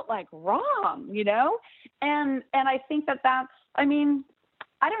just felt like wrong, you know? And I think that's, I mean,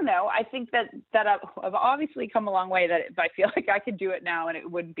 I don't know. I think that I've obviously come a long way that I feel like I could do it now and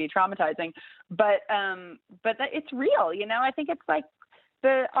it wouldn't be traumatizing, but that it's real, you know? I think it's like,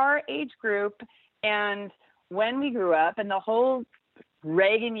 our age group and when we grew up and the whole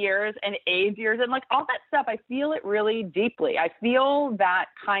Reagan years and AIDS years and like all that stuff, I feel it really deeply. I feel that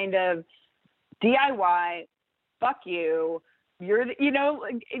kind of DIY, fuck you, you know,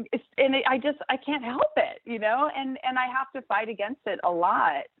 I can't help it, you know, and I have to fight against it a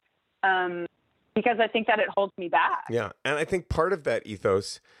lot because I think that it holds me back. Yeah. And I think part of that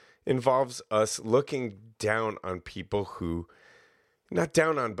ethos involves us looking down on people who, not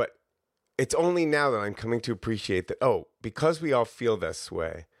down on, but it's only now that I'm coming to appreciate that, because we all feel this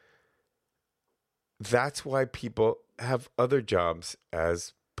way, that's why people have other jobs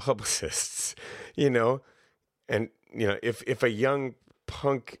as publicists, you know? And, you know, if a young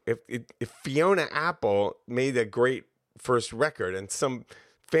punk, if Fiona Apple made a great first record and some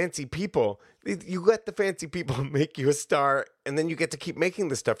fancy people, you let the fancy people make you a star and then you get to keep making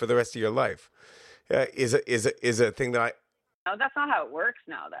the stuff for the rest of your life, is a thing that No, that's not how it works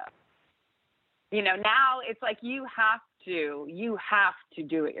now, though. You know, now it's like you have to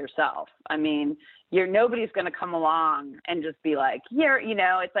do it yourself. I mean, nobody's going to come along and just be like, here, you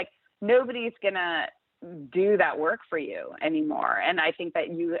know, it's like nobody's going to do that work for you anymore. And I think that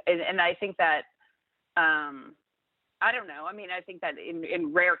I don't know. I mean, I think that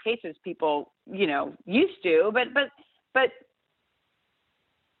in rare cases people, you know, used to, but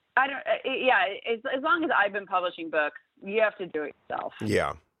I don't, as long as I've been publishing books, you have to do it yourself.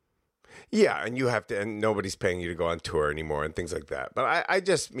 Yeah. Yeah. And you have to, and nobody's paying you to go on tour anymore and things like that. But I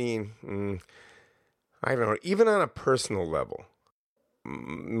just mean, I don't know, even on a personal level,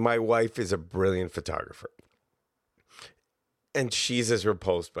 my wife is a brilliant photographer. And she's as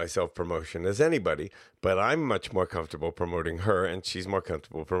repulsed by self-promotion as anybody, but I'm much more comfortable promoting her and she's more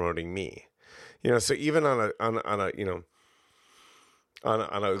comfortable promoting me. You know, so even on a, you know,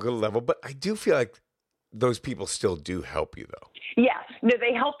 on a little level, but I do feel like those people still do help you, though. Yeah, no,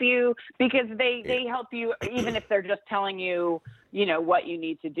 they help you because they help you even if they're just telling you, what you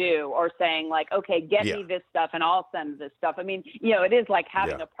need to do, or saying like, okay, get me this stuff and I'll send this stuff. I mean, it is like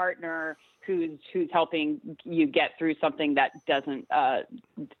having a partner who's helping you get through something that doesn't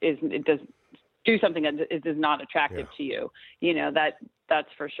do something that is not attractive to you. That's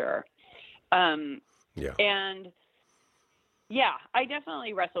for sure. And yeah, I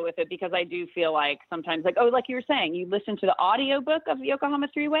definitely wrestle with it because I do feel like sometimes, like you were saying, you listen to the audiobook of Yokohama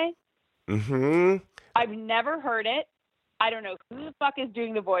Three-Way. Mm-hmm. I've never heard it. I don't know who the fuck is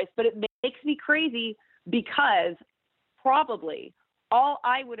doing the voice, but it makes me crazy because probably all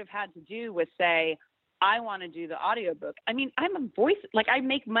I would have had to do was say, I want to do the audiobook. I mean, I'm a voice, I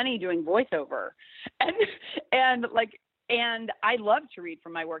make money doing voiceover and I love to read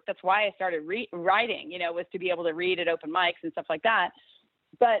from my work. That's why I started writing, was to be able to read at open mics and stuff like that.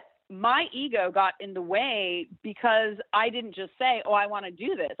 But my ego got in the way because I didn't just say, oh, I want to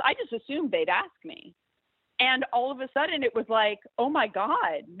do this. I just assumed they'd ask me. And all of a sudden it was like, oh my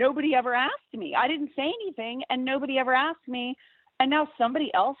God, nobody ever asked me. I didn't say anything and nobody ever asked me. And now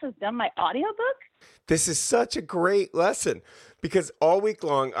somebody else has done my audiobook. This is such a great lesson because all week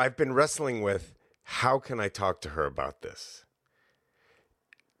long I've been wrestling with, how can I talk to her about this?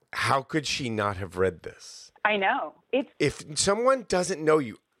 How could she not have read this? I know. If someone doesn't know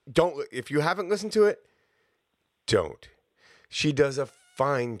you, don't. If you haven't listened to it, don't. She does a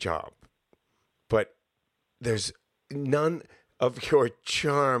fine job, but there's none of your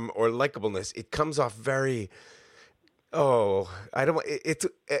charm or likableness. It comes off very, I don't want,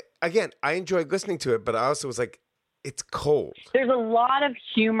 again, I enjoyed listening to it, but I also was like, it's cold. There's a lot of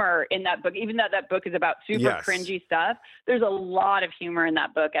humor in that book, even though that book is about super cringy stuff. There's a lot of humor in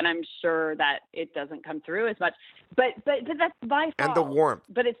that book, and I'm sure that it doesn't come through as much. But that's my fault. And the warmth.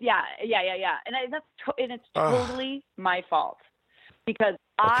 But it's and it's totally my fault because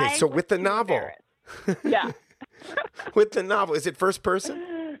so with the novel, with the novel, is it first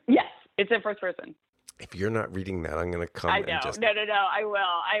person? Yes, it's in first person. If you're not reading that, I'm going to come. I know. No. I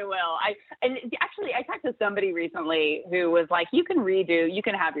will. And actually, I talked to somebody recently who was like, you can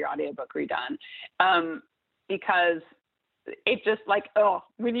have your audiobook redone. Because it just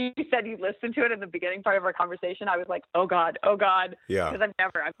when you said you listened to it in the beginning part of our conversation, I was like, oh God. Yeah. Because I've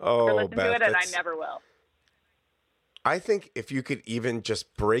never listened to it and I never will. I think if you could even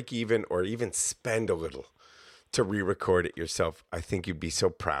just break even or even spend a little to re-record it yourself, I think you'd be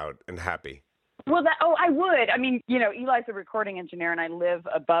so proud and happy. Well, I would. I mean, Eli's a recording engineer and I live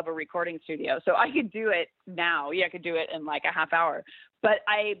above a recording studio. So I could do it now. Yeah, I could do it in like a half hour. But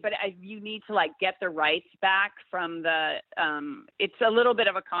you need to get the rights back from it's a little bit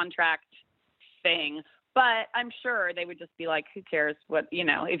of a contract thing, but I'm sure they would just be like, who cares what,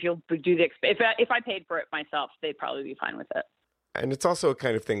 if you'll do if I paid for it myself, they'd probably be fine with it. And it's also a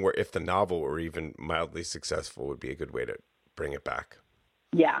kind of thing where if the novel were even mildly successful, would be a good way to bring it back.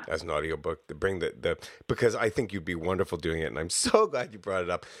 Yeah. As an audiobook to bring because I think you'd be wonderful doing it. And I'm so glad you brought it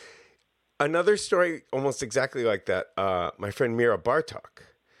up. Another story almost exactly like that. My friend Mira Bartok,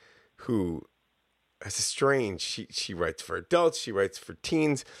 who has a strange, she writes for adults, she writes for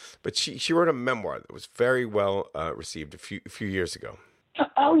teens, but she wrote a memoir that was very well received a few years ago.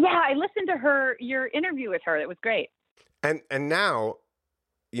 Oh yeah. I listened to your interview with her. It was great. And now,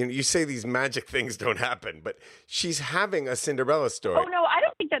 you say these magic things don't happen, but she's having a Cinderella story. Oh, no, I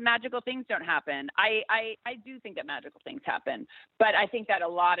don't think that magical things don't happen. I do think that magical things happen, but I think that a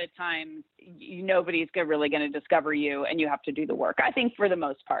lot of times nobody's really going to discover you and you have to do the work, I think, for the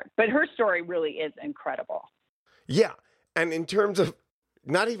most part. But her story really is incredible. Yeah. And in terms of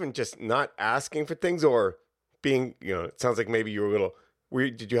not even just not asking for things or being, it sounds like maybe you were a little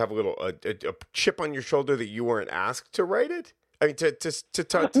weird. Did you have a little a chip on your shoulder that you weren't asked to write it? I mean, to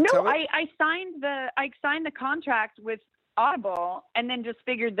tell it? No, I signed the contract with Audible and then just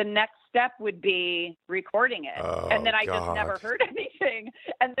figured the next step would be recording it. Oh, and then I just never heard anything.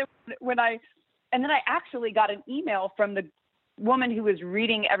 And then I actually got an email from the woman who was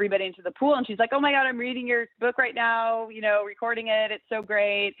reading everybody into the pool. And she's like, oh my God, I'm reading your book right now, recording it. It's so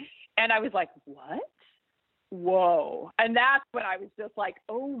great. And I was like, what? Whoa. And that's when I was just like,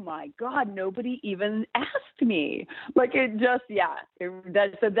 oh my God, nobody even asked me. It just,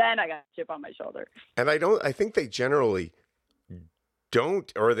 so then I got a chip on my shoulder. And I think they generally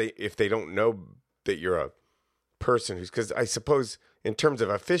don't, or if they don't know that you're a person because I suppose in terms of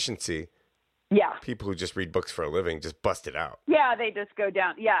efficiency, people who just read books for a living just bust it out. Yeah, they just go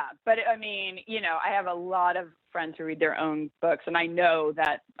down. Yeah. But I mean, I have a lot of friends who read their own books and I know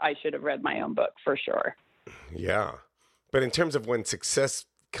that I should have read my own book for sure. Yeah. But in terms of when success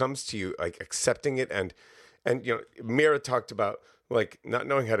comes to you, like accepting it, and Mira talked about like not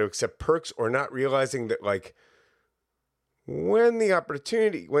knowing how to accept perks or not realizing that like when the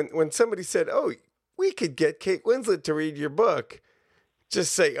opportunity, when somebody said, "Oh, we could get Kate Winslet to read your book,"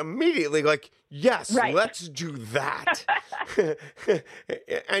 just say immediately, like, "Yes, Right. let's do that."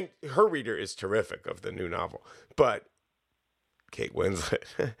 And her reader is terrific of the new novel, but Kate Winslet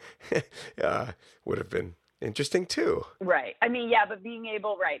would have been interesting too. Right. I mean, yeah, but being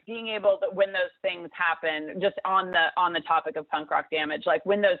able to, when those things happen, just on the topic of punk rock damage, like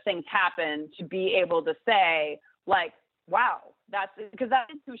when those things happen, to be able to say, like, wow, that's because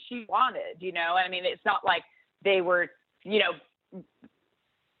that's who she wanted, you know? I mean, it's not like they were, you know,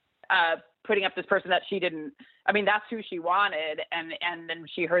 putting up this person that she didn't. I mean, that's who she wanted, and then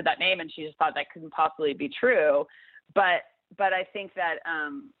she heard that name and she just thought that couldn't possibly be true. But I think that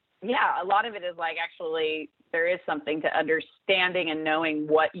yeah, a lot of it is like, actually there is something to understanding and knowing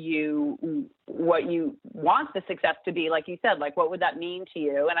what you want the success to be. Like you said, like, what would that mean to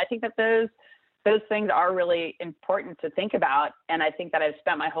you? And I think that those things are really important to think about. And I think that I've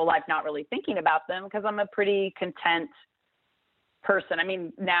spent my whole life not really thinking about them because I'm a pretty content person. I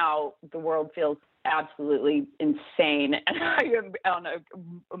mean, now the world feels absolutely insane and I am on an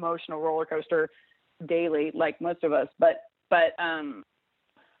emotional roller coaster daily, like most of us, but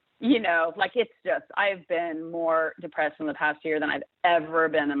you know, like, it's just, I've been more depressed in the past year than I've ever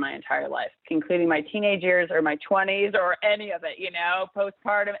been in my entire life, including my teenage years or my 20s or any of it, you know,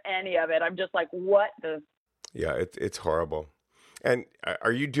 postpartum, any of it. I'm just like, what the? Yeah, it's horrible. And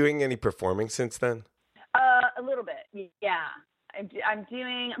are you doing any performing since then? A little bit. Yeah. I'm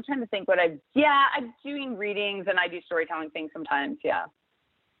trying to think I'm doing readings and I do storytelling things sometimes. Yeah.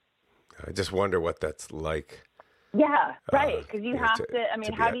 I just wonder what that's like. Yeah, right. Because you have to, I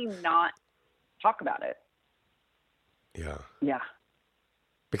mean, how do you not talk about it? Yeah. Yeah.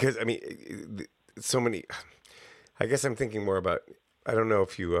 Because, I mean, so many, I guess I'm thinking more about, I don't know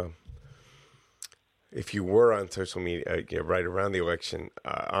if you were on social media right around the election.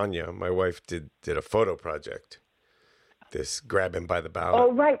 Anya, my wife, did a photo project, this grab him by the ballot.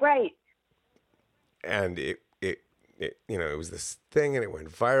 Oh, right. And it you know, it was this thing and it went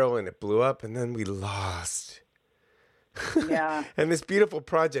viral and it blew up and then we lost. Yeah. And this beautiful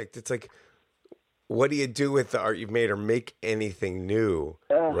project, it's like, what do you do with the art you've made or make anything new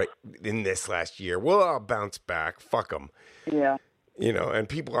right in this last year? Well, I'll bounce back. Fuck them. Yeah. You know, and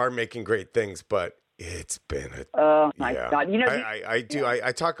people are making great things, but it's been a... Oh, my God. You know,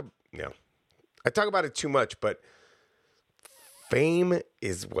 I talk about it too much, but fame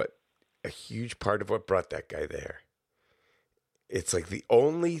is a huge part of what brought that guy there. It's like the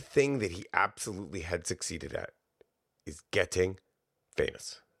only thing that he absolutely had succeeded at is getting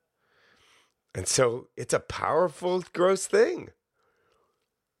famous. And so it's a powerful, gross thing.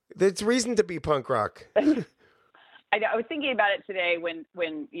 There's reason to be punk rock. I was thinking about it today when,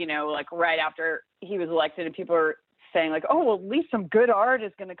 you know, like right after he was elected and people were saying like, oh, well, at least some good art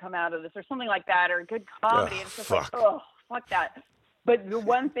is going to come out of this or something like that, or good comedy. And it's just like, oh, fuck that. But the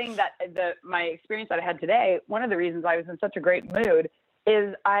one thing that my experience that I had today, one of the reasons I was in such a great mood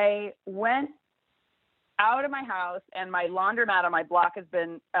is I went out of my house and my laundromat on my block has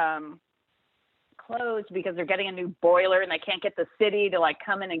been closed because they're getting a new boiler and they can't get the city to like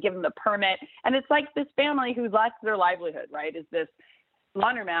come in and give them the permit. And it's like this family who lost their livelihood, right, is this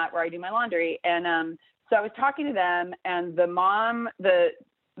laundromat where I do my laundry. And so I was talking to them, and the mom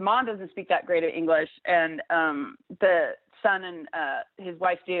doesn't speak that great of English, and the son and his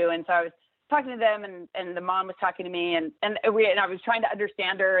wife do. And so I was talking to them, and the mom was talking to me, and I was trying to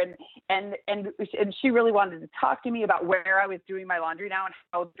understand her, and she really wanted to talk to me about where I was doing my laundry now and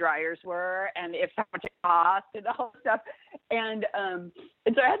how the dryers were and how much it cost and all that stuff. And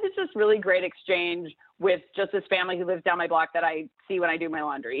so I had this just really great exchange with just this family who lives down my block that I see when I do my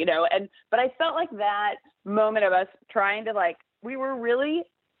laundry, you know. But I felt like that moment of us trying to, like, we were really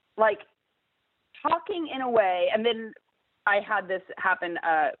like talking in a way, and then I had this happen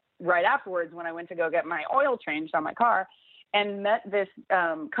right afterwards when I went to go get my oil changed on my car, and met this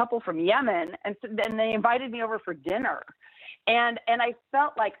couple from Yemen, and they invited me over for dinner. And I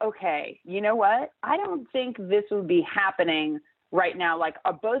felt like, okay, you know what? I don't think this would be happening right now. Like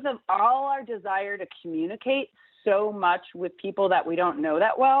both of all our desire to communicate so much with people that we don't know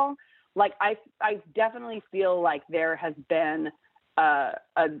that well. Like I definitely feel like there has been a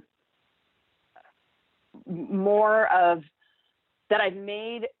more of that. I've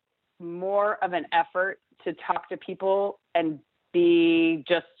made more of an effort to talk to people and be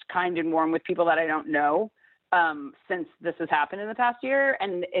just kind and warm with people that I don't know, since this has happened in the past year.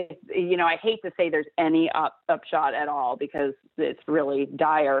 And I hate to say there's any upshot at all because it's really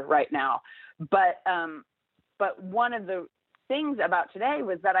dire right now. But one of the things about today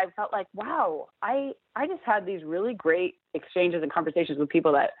was that I felt like, wow, I just had these really great exchanges and conversations with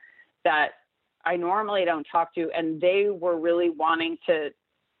people that I normally don't talk to, and they were really wanting to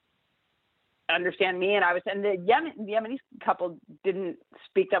understand me, and the Yemeni couple didn't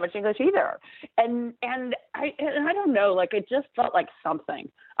speak that much English either, and I don't know, like it just felt like something.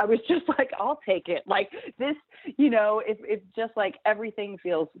 I was just like, I'll take it. Like this, it's just like everything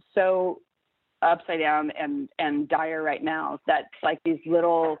feels so upside down and dire right now that like these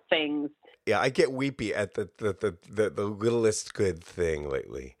little things. Yeah, I get weepy at the littlest good thing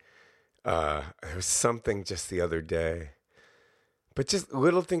lately. There was something just the other day, but just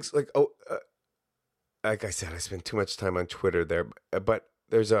little things like like I said, I spend too much time on Twitter there, but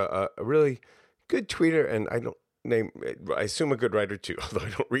there's a really good tweeter, and I assume a good writer too, although I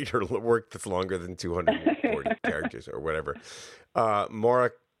don't read her work that's longer than 240 characters or whatever. Maura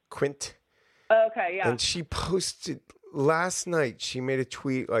Quint. Okay, yeah. And she posted last night, she made a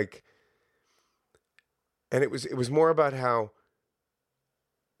tweet and it was more about how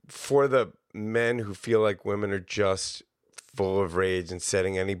for the men who feel like women are just full of rage and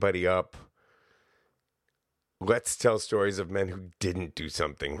setting anybody up, let's tell stories of men who didn't do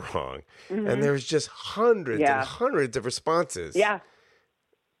something wrong. Mm-hmm. And there's just hundreds and hundreds of responses. Yeah.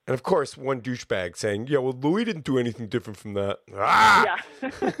 And of course, one douchebag saying, yeah, well, Louis didn't do anything different from that. Ah!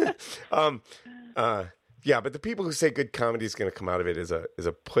 Yeah. Yeah, but the people who say good comedy is going to come out of it is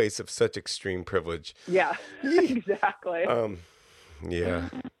a place of such extreme privilege. Yeah, exactly. Yeah.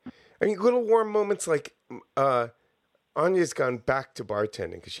 I mean, little warm moments like Anya's gone back to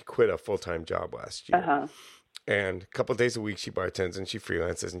bartending because she quit a full-time job last year. Uh-huh. And a couple of days a week she bartends and she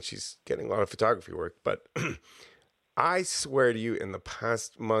freelances and she's getting a lot of photography work. But I swear to you, in the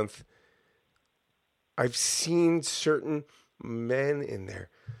past month, I've seen certain men in their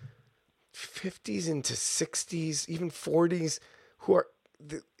 50s into 60s, even 40s, who are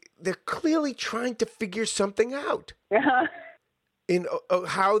they're clearly trying to figure something out in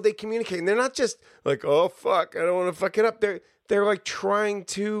how they communicate. And they're not just like, oh, fuck, I don't want to fuck it up. They're like trying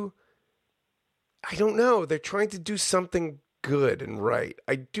to, I don't know, they're trying to do something good and right.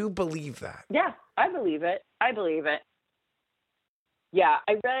 I do believe that. Yeah, I believe it. Yeah,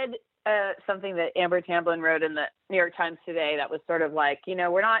 I read something that Amber Tamblyn wrote in the New York Times today that was sort of like,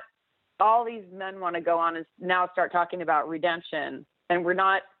 we're not, all these men want to go on and now start talking about redemption, and we're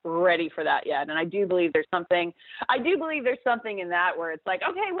not ready for that yet. And I do believe there's something in that where it's like,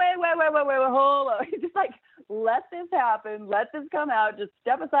 okay, wait, hold on. Just like, let this happen. Let this come out. Just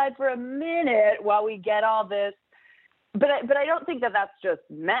step aside for a minute while we get all this. But I don't think that that's just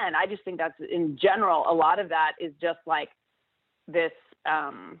men. I just think that's in general, a lot of that is just like this,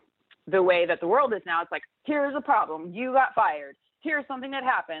 the way that the world is now. It's like, here's a problem. You got fired. Here's something that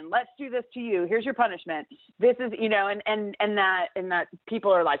happened. Let's do this to you. Here's your punishment. This is, and that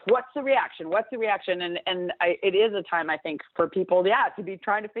people are like, what's the reaction? And it is a time, I think, for people, to be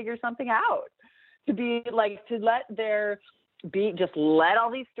trying to figure something out, to be like, to just let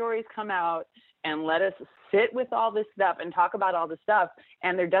all these stories come out and let us sit with all this stuff and talk about all this stuff.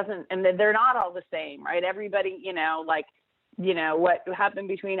 And they're not all the same, right? Everybody, what happened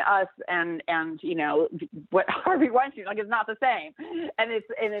between us and what Harvey Weinstein, like, it's not the same. And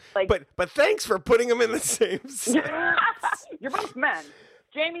it's like, but thanks for putting them in the same sense. You're both men,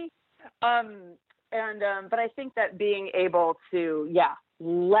 Jamie. But I think that being able to,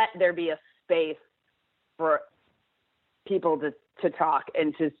 let there be a space for people to talk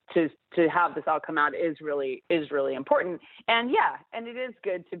and to have this all come out is really important. And and it is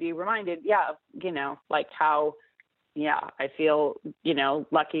good to be reminded, like how, I feel,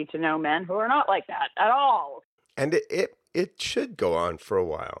 lucky to know men who are not like that at all. And it should go on for a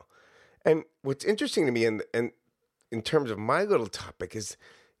while. And what's interesting to me and in terms of my little topic is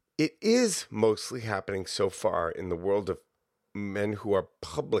it is mostly happening so far in the world of men who are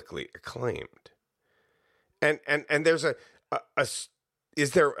publicly acclaimed. And there's I'm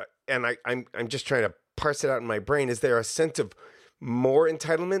just trying to parse it out in my brain. Is there a sense of more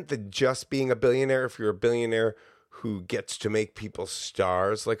entitlement than just being a billionaire? If you're a billionaire who gets to make people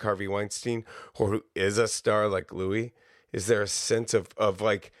stars like Harvey Weinstein, or who is a star like Louis? Is there a sense of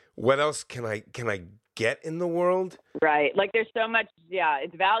like, what else can I get in the world? Right. Like there's so much,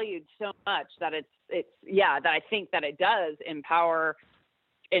 it's valued so much that it's that I think that it does empower,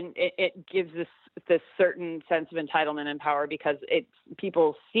 and it gives this certain sense of entitlement and power because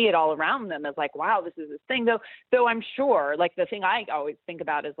people see it all around them as like, wow, this is this thing. Though I'm sure, like, the thing I always think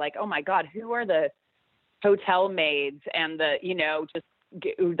about is like, oh my God, who are the hotel maids and the, just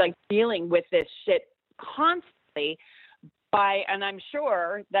like dealing with this shit constantly and I'm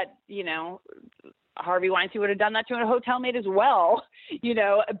sure that, Harvey Weinstein would have done that to a hotel maid as well,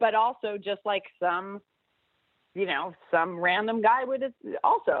 but also just like some random guy would have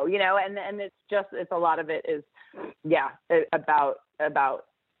also, and it's a lot of it is, about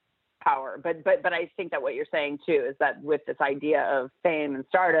power. But I think that what you're saying too is that with this idea of fame and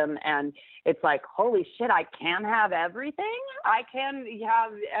stardom, and it's like, holy shit, I can have everything. I can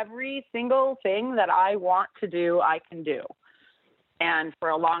have every single thing that I want to do, I can do. And for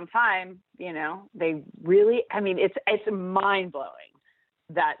a long time, they really, it's mind blowing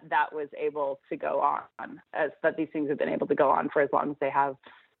that was able to go on, that these things have been able to go on for as long as they have.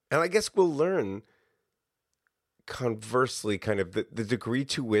 And I guess we'll learn conversely kind of the degree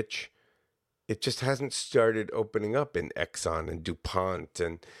to which it just hasn't started opening up in Exxon and DuPont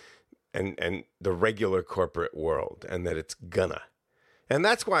and the regular corporate world, and that it's gonna. And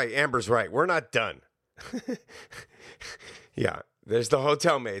that's why Amber's right. We're not done. Yeah. There's the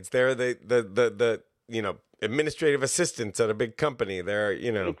hotel maids. They're the administrative assistants at a big company. They're,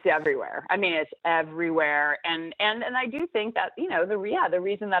 It's everywhere. It's everywhere. And I do think that, the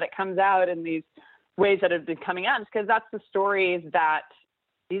reason that it comes out in these ways that have been coming out is because that's the stories that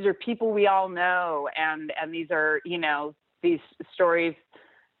these are people we all know. And these are, these stories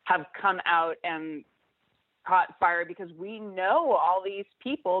have come out and caught fire because we know all these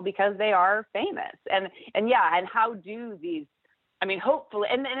people because they are famous. And how do these, hopefully,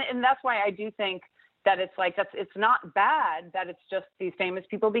 and that's why I do think that it's not bad that it's just these famous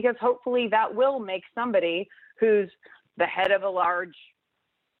people, because hopefully that will make somebody who's the head of a large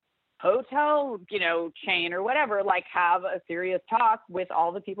hotel, chain or whatever, like have a serious talk with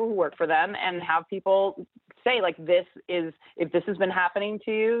all the people who work for them and have people say, like, if this has been happening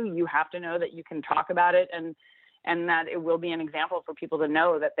to you, you have to know that you can talk about it and that it will be an example for people to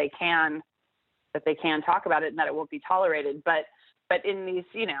know that they can talk about it and that it won't be tolerated. But in these,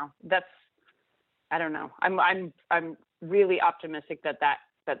 that's, I don't know. I'm really optimistic that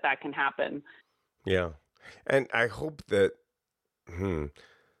can happen. Yeah. And I hope that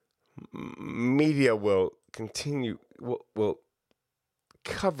media will continue, will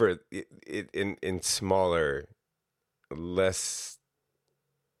cover it in smaller, less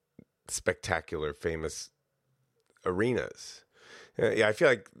spectacular, famous arenas. Yeah, I feel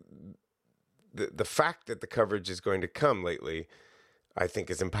like the fact that the coverage is going to come lately, I think,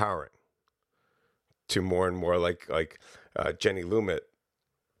 is empowering to more and more, like Jenny Lumet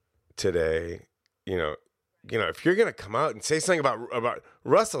today. If you're going to come out and say something about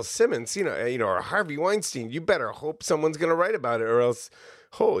Russell Simmons, or Harvey Weinstein, you better hope someone's going to write about it, or else,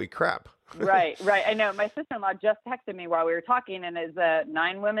 holy crap. Right. I know. My sister-in-law just texted me while we were talking, and is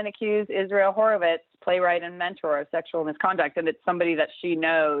 9 women accuse Israel Horovitz, playwright and mentor, of sexual misconduct, and it's somebody that she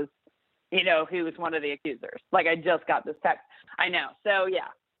knows, who was one of the accusers. Like, I just got this text. I know. So, yeah.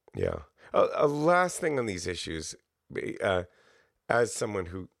 Yeah. A last thing on these issues, as someone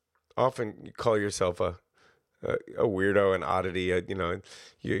who often you call yourself a weirdo, an oddity,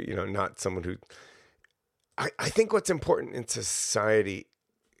 not someone who. I think what's important in society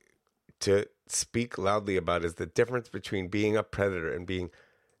to speak loudly about is the difference between being a predator and being.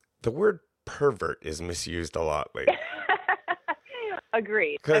 The word pervert is misused a lot lately.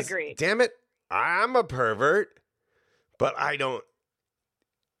 Agreed. Damn it, I'm a pervert, but I don't.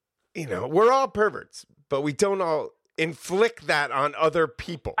 We're all perverts, but we don't all inflict that on other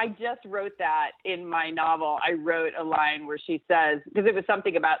people. I just wrote that in my novel. I wrote a line where she says, because it was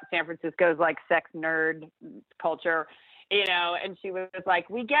something about San Francisco's like sex nerd culture, and she was like,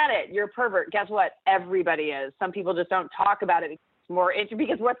 we get it. You're a pervert. Guess what? Everybody is. Some people just don't talk about it. It's more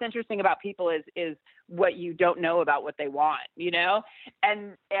because what's interesting about people is what you don't know about what they want,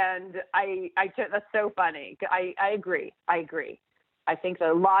 and I took, that's so funny. I agree. I think that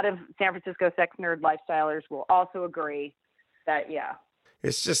a lot of San Francisco sex nerd lifestylers will also agree that, yeah.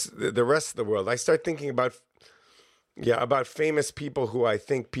 It's just the rest of the world. I start thinking about famous people who I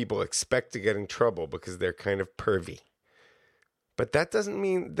think people expect to get in trouble because they're kind of pervy. But that doesn't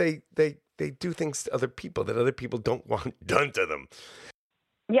mean they do things to other people that other people don't want done to them.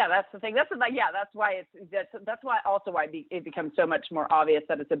 Yeah, that's the thing. That's why it becomes so much more obvious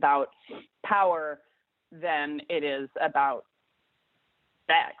that it's about power than it is about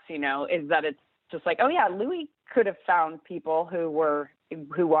sex, is that it's just like, oh yeah, Louis could have found people who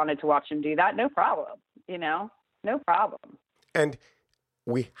wanted to watch him do that. No problem. No problem. And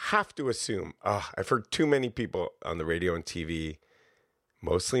we have to assume, I've heard too many people on the radio and TV,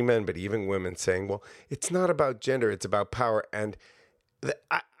 mostly men, but even women, saying, well, it's not about gender, it's about power. And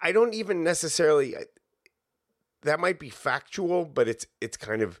I don't even necessarily, that might be factual, but it's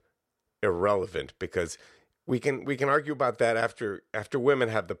kind of irrelevant because we can argue about that after women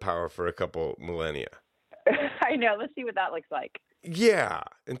have the power for a couple millennia. I know. Let's see what that looks like. Yeah.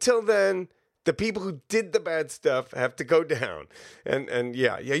 Until then, the people who did the bad stuff have to go down. And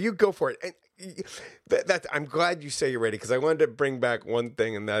yeah, you go for it. And I'm glad you say you're ready, because I wanted to bring back one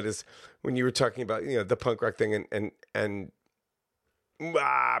thing, and that is when you were talking about, the punk rock thing and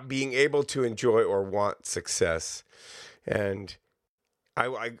being able to enjoy or want success. And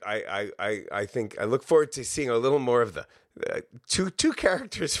I think I look forward to seeing a little more of the two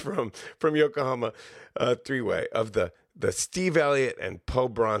characters from Yokohama Three-Way of the Steve Elliott and Poe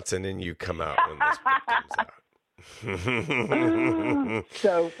Bronson in you come out when this book comes out.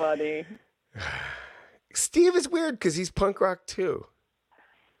 So funny. Steve is weird because he's punk rock too.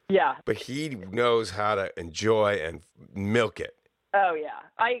 Yeah. But he knows how to enjoy and milk it. Oh yeah.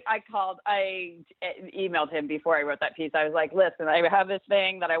 I emailed him before I wrote that piece. I was like, listen, I have this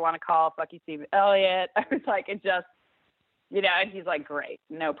thing that I want to call Fuck You Steve Elliott. I was like, it just, and he's like, great,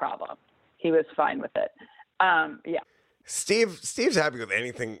 no problem. He was fine with it. Yeah. Steve's happy with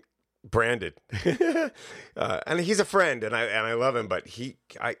anything branded. And he's a friend and I love him, but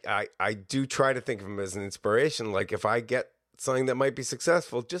I do try to think of him as an inspiration. Like, if I get something that might be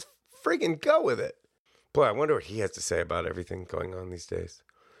successful, just friggin' go with it. Boy, I wonder what he has to say about everything going on these days.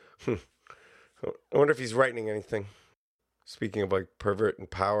 I wonder if he's writing anything. Speaking of like pervert and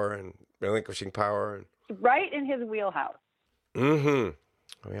power and relinquishing power. Right in his wheelhouse. Mm-hmm.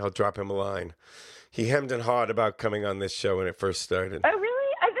 I'll drop him a line. He hemmed and hawed about coming on this show when it first started. Oh, really?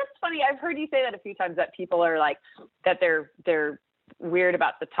 That's funny. I've heard you say that a few times, that people are like, that they're weird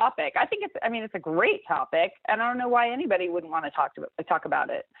about the topic. I think it's a great topic, and I don't know why anybody wouldn't want to talk about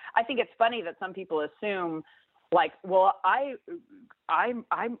it. I think it's funny that some people assume, like, well, I'm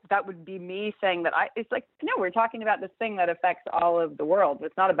that would be me saying that it's like, no, we're talking about this thing that affects all of the world.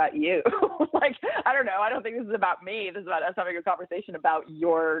 It's not about you. Like, I don't know. I don't think this is about me. This is about us having a conversation about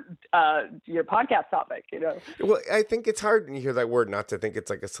your podcast topic, Well, I think it's hard when you hear that word not to think it's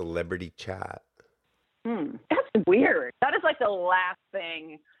like a celebrity chat. That's weird. That is like the last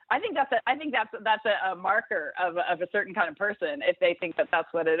thing. I think that's a marker of a certain kind of person if they think that that's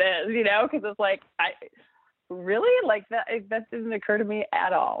what it is, because it's like, really, like that didn't occur to me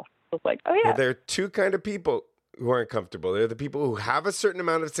at all. It's like, oh yeah. Well, there are two kind of people who aren't comfortable. They're the people who have a certain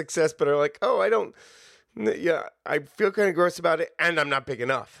amount of success but are like, oh, I feel kind of gross about it and I'm not big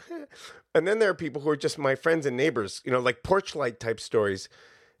enough. And then there are people who are just my friends and neighbors, like porch light type stories.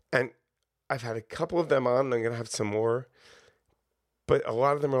 And I've had a couple of them on, and I'm going to have some more. But a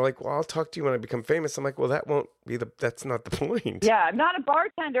lot of them are like, well, I'll talk to you when I become famous. I'm like, well, that's not the point. Yeah, I'm not a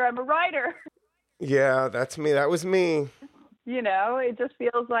bartender. I'm a writer. Yeah, that's me. That was me. It just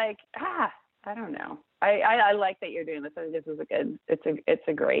feels like, I don't know. I like that you're doing this. I think this is it's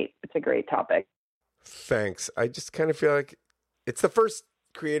a great topic. Thanks. I just kind of feel like it's the first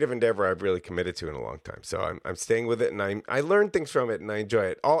creative endeavor I've really committed to in a long time. So I'm staying with it, and I learn things from it, and I enjoy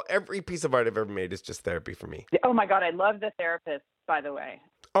it. Every piece of art I've ever made is just therapy for me. Oh my God, I love The Therapist, by the way.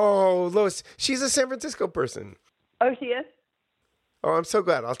 Oh, Lois, she's a San Francisco person. Oh, she is? Oh, I'm so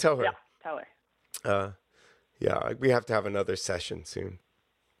glad. I'll tell her. Yeah, tell her. Yeah, we have to have another session soon.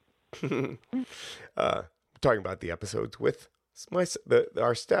 Talking about the episodes with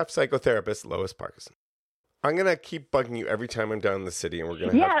our staff psychotherapist, Lois Parkinson. I'm going to keep bugging you every time I'm down in the city, and we're going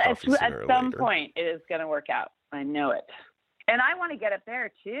to have coffee sooner or later. Yeah, at some point it is going to work out. I know it. And I want to get up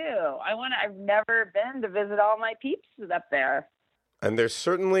there too. I've never been to visit all my peeps up there. And there's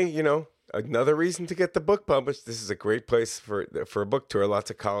certainly, another reason to get the book published. This is a great place for a book tour.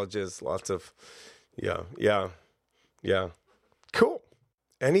 Lots of colleges, lots of, yeah. Cool.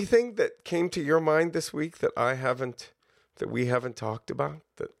 Anything that came to your mind this week that we haven't talked about?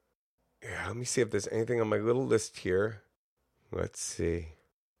 Yeah, let me see if there's anything on my little list here. Let's see.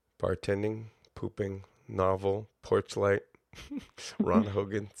 Bartending, pooping, novel, porch light, Ron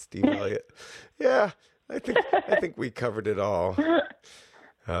Hogan, Steve Elliott. Yeah, I think we covered it all.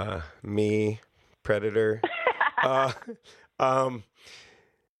 Me, Predator.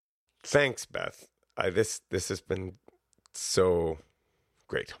 Thanks, Beth. This has been so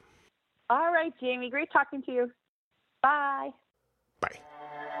great. All right, Jamie. Great talking to you. Bye. Bye.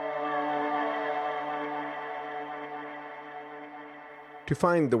 To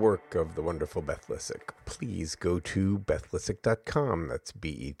find the work of the wonderful Beth Lissick, please go to bethlissick.com. That's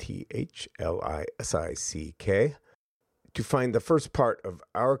BETHLISICK. To find the first part of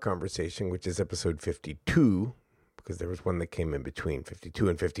our conversation, which is episode 52, because there was one that came in between 52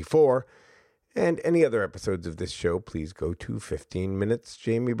 and 54, and any other episodes of this show, please go to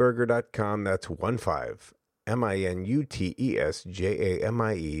 15minutesjamieberger.com. That's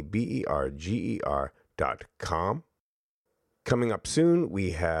MINUTESJAMIEBERGER.com. Coming up soon,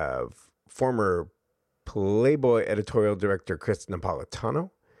 we have former Playboy editorial director Chris Napolitano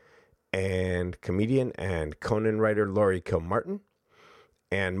and comedian and Conan writer Laurie Kilmartin,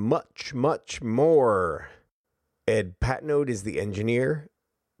 and much, much more. Ed Patnode is the engineer.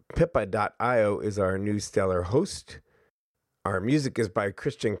 Pippa.io is our new stellar host. Our music is by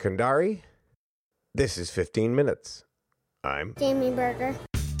Christian Kandari. This is 15 Minutes. I'm Jamie Berger.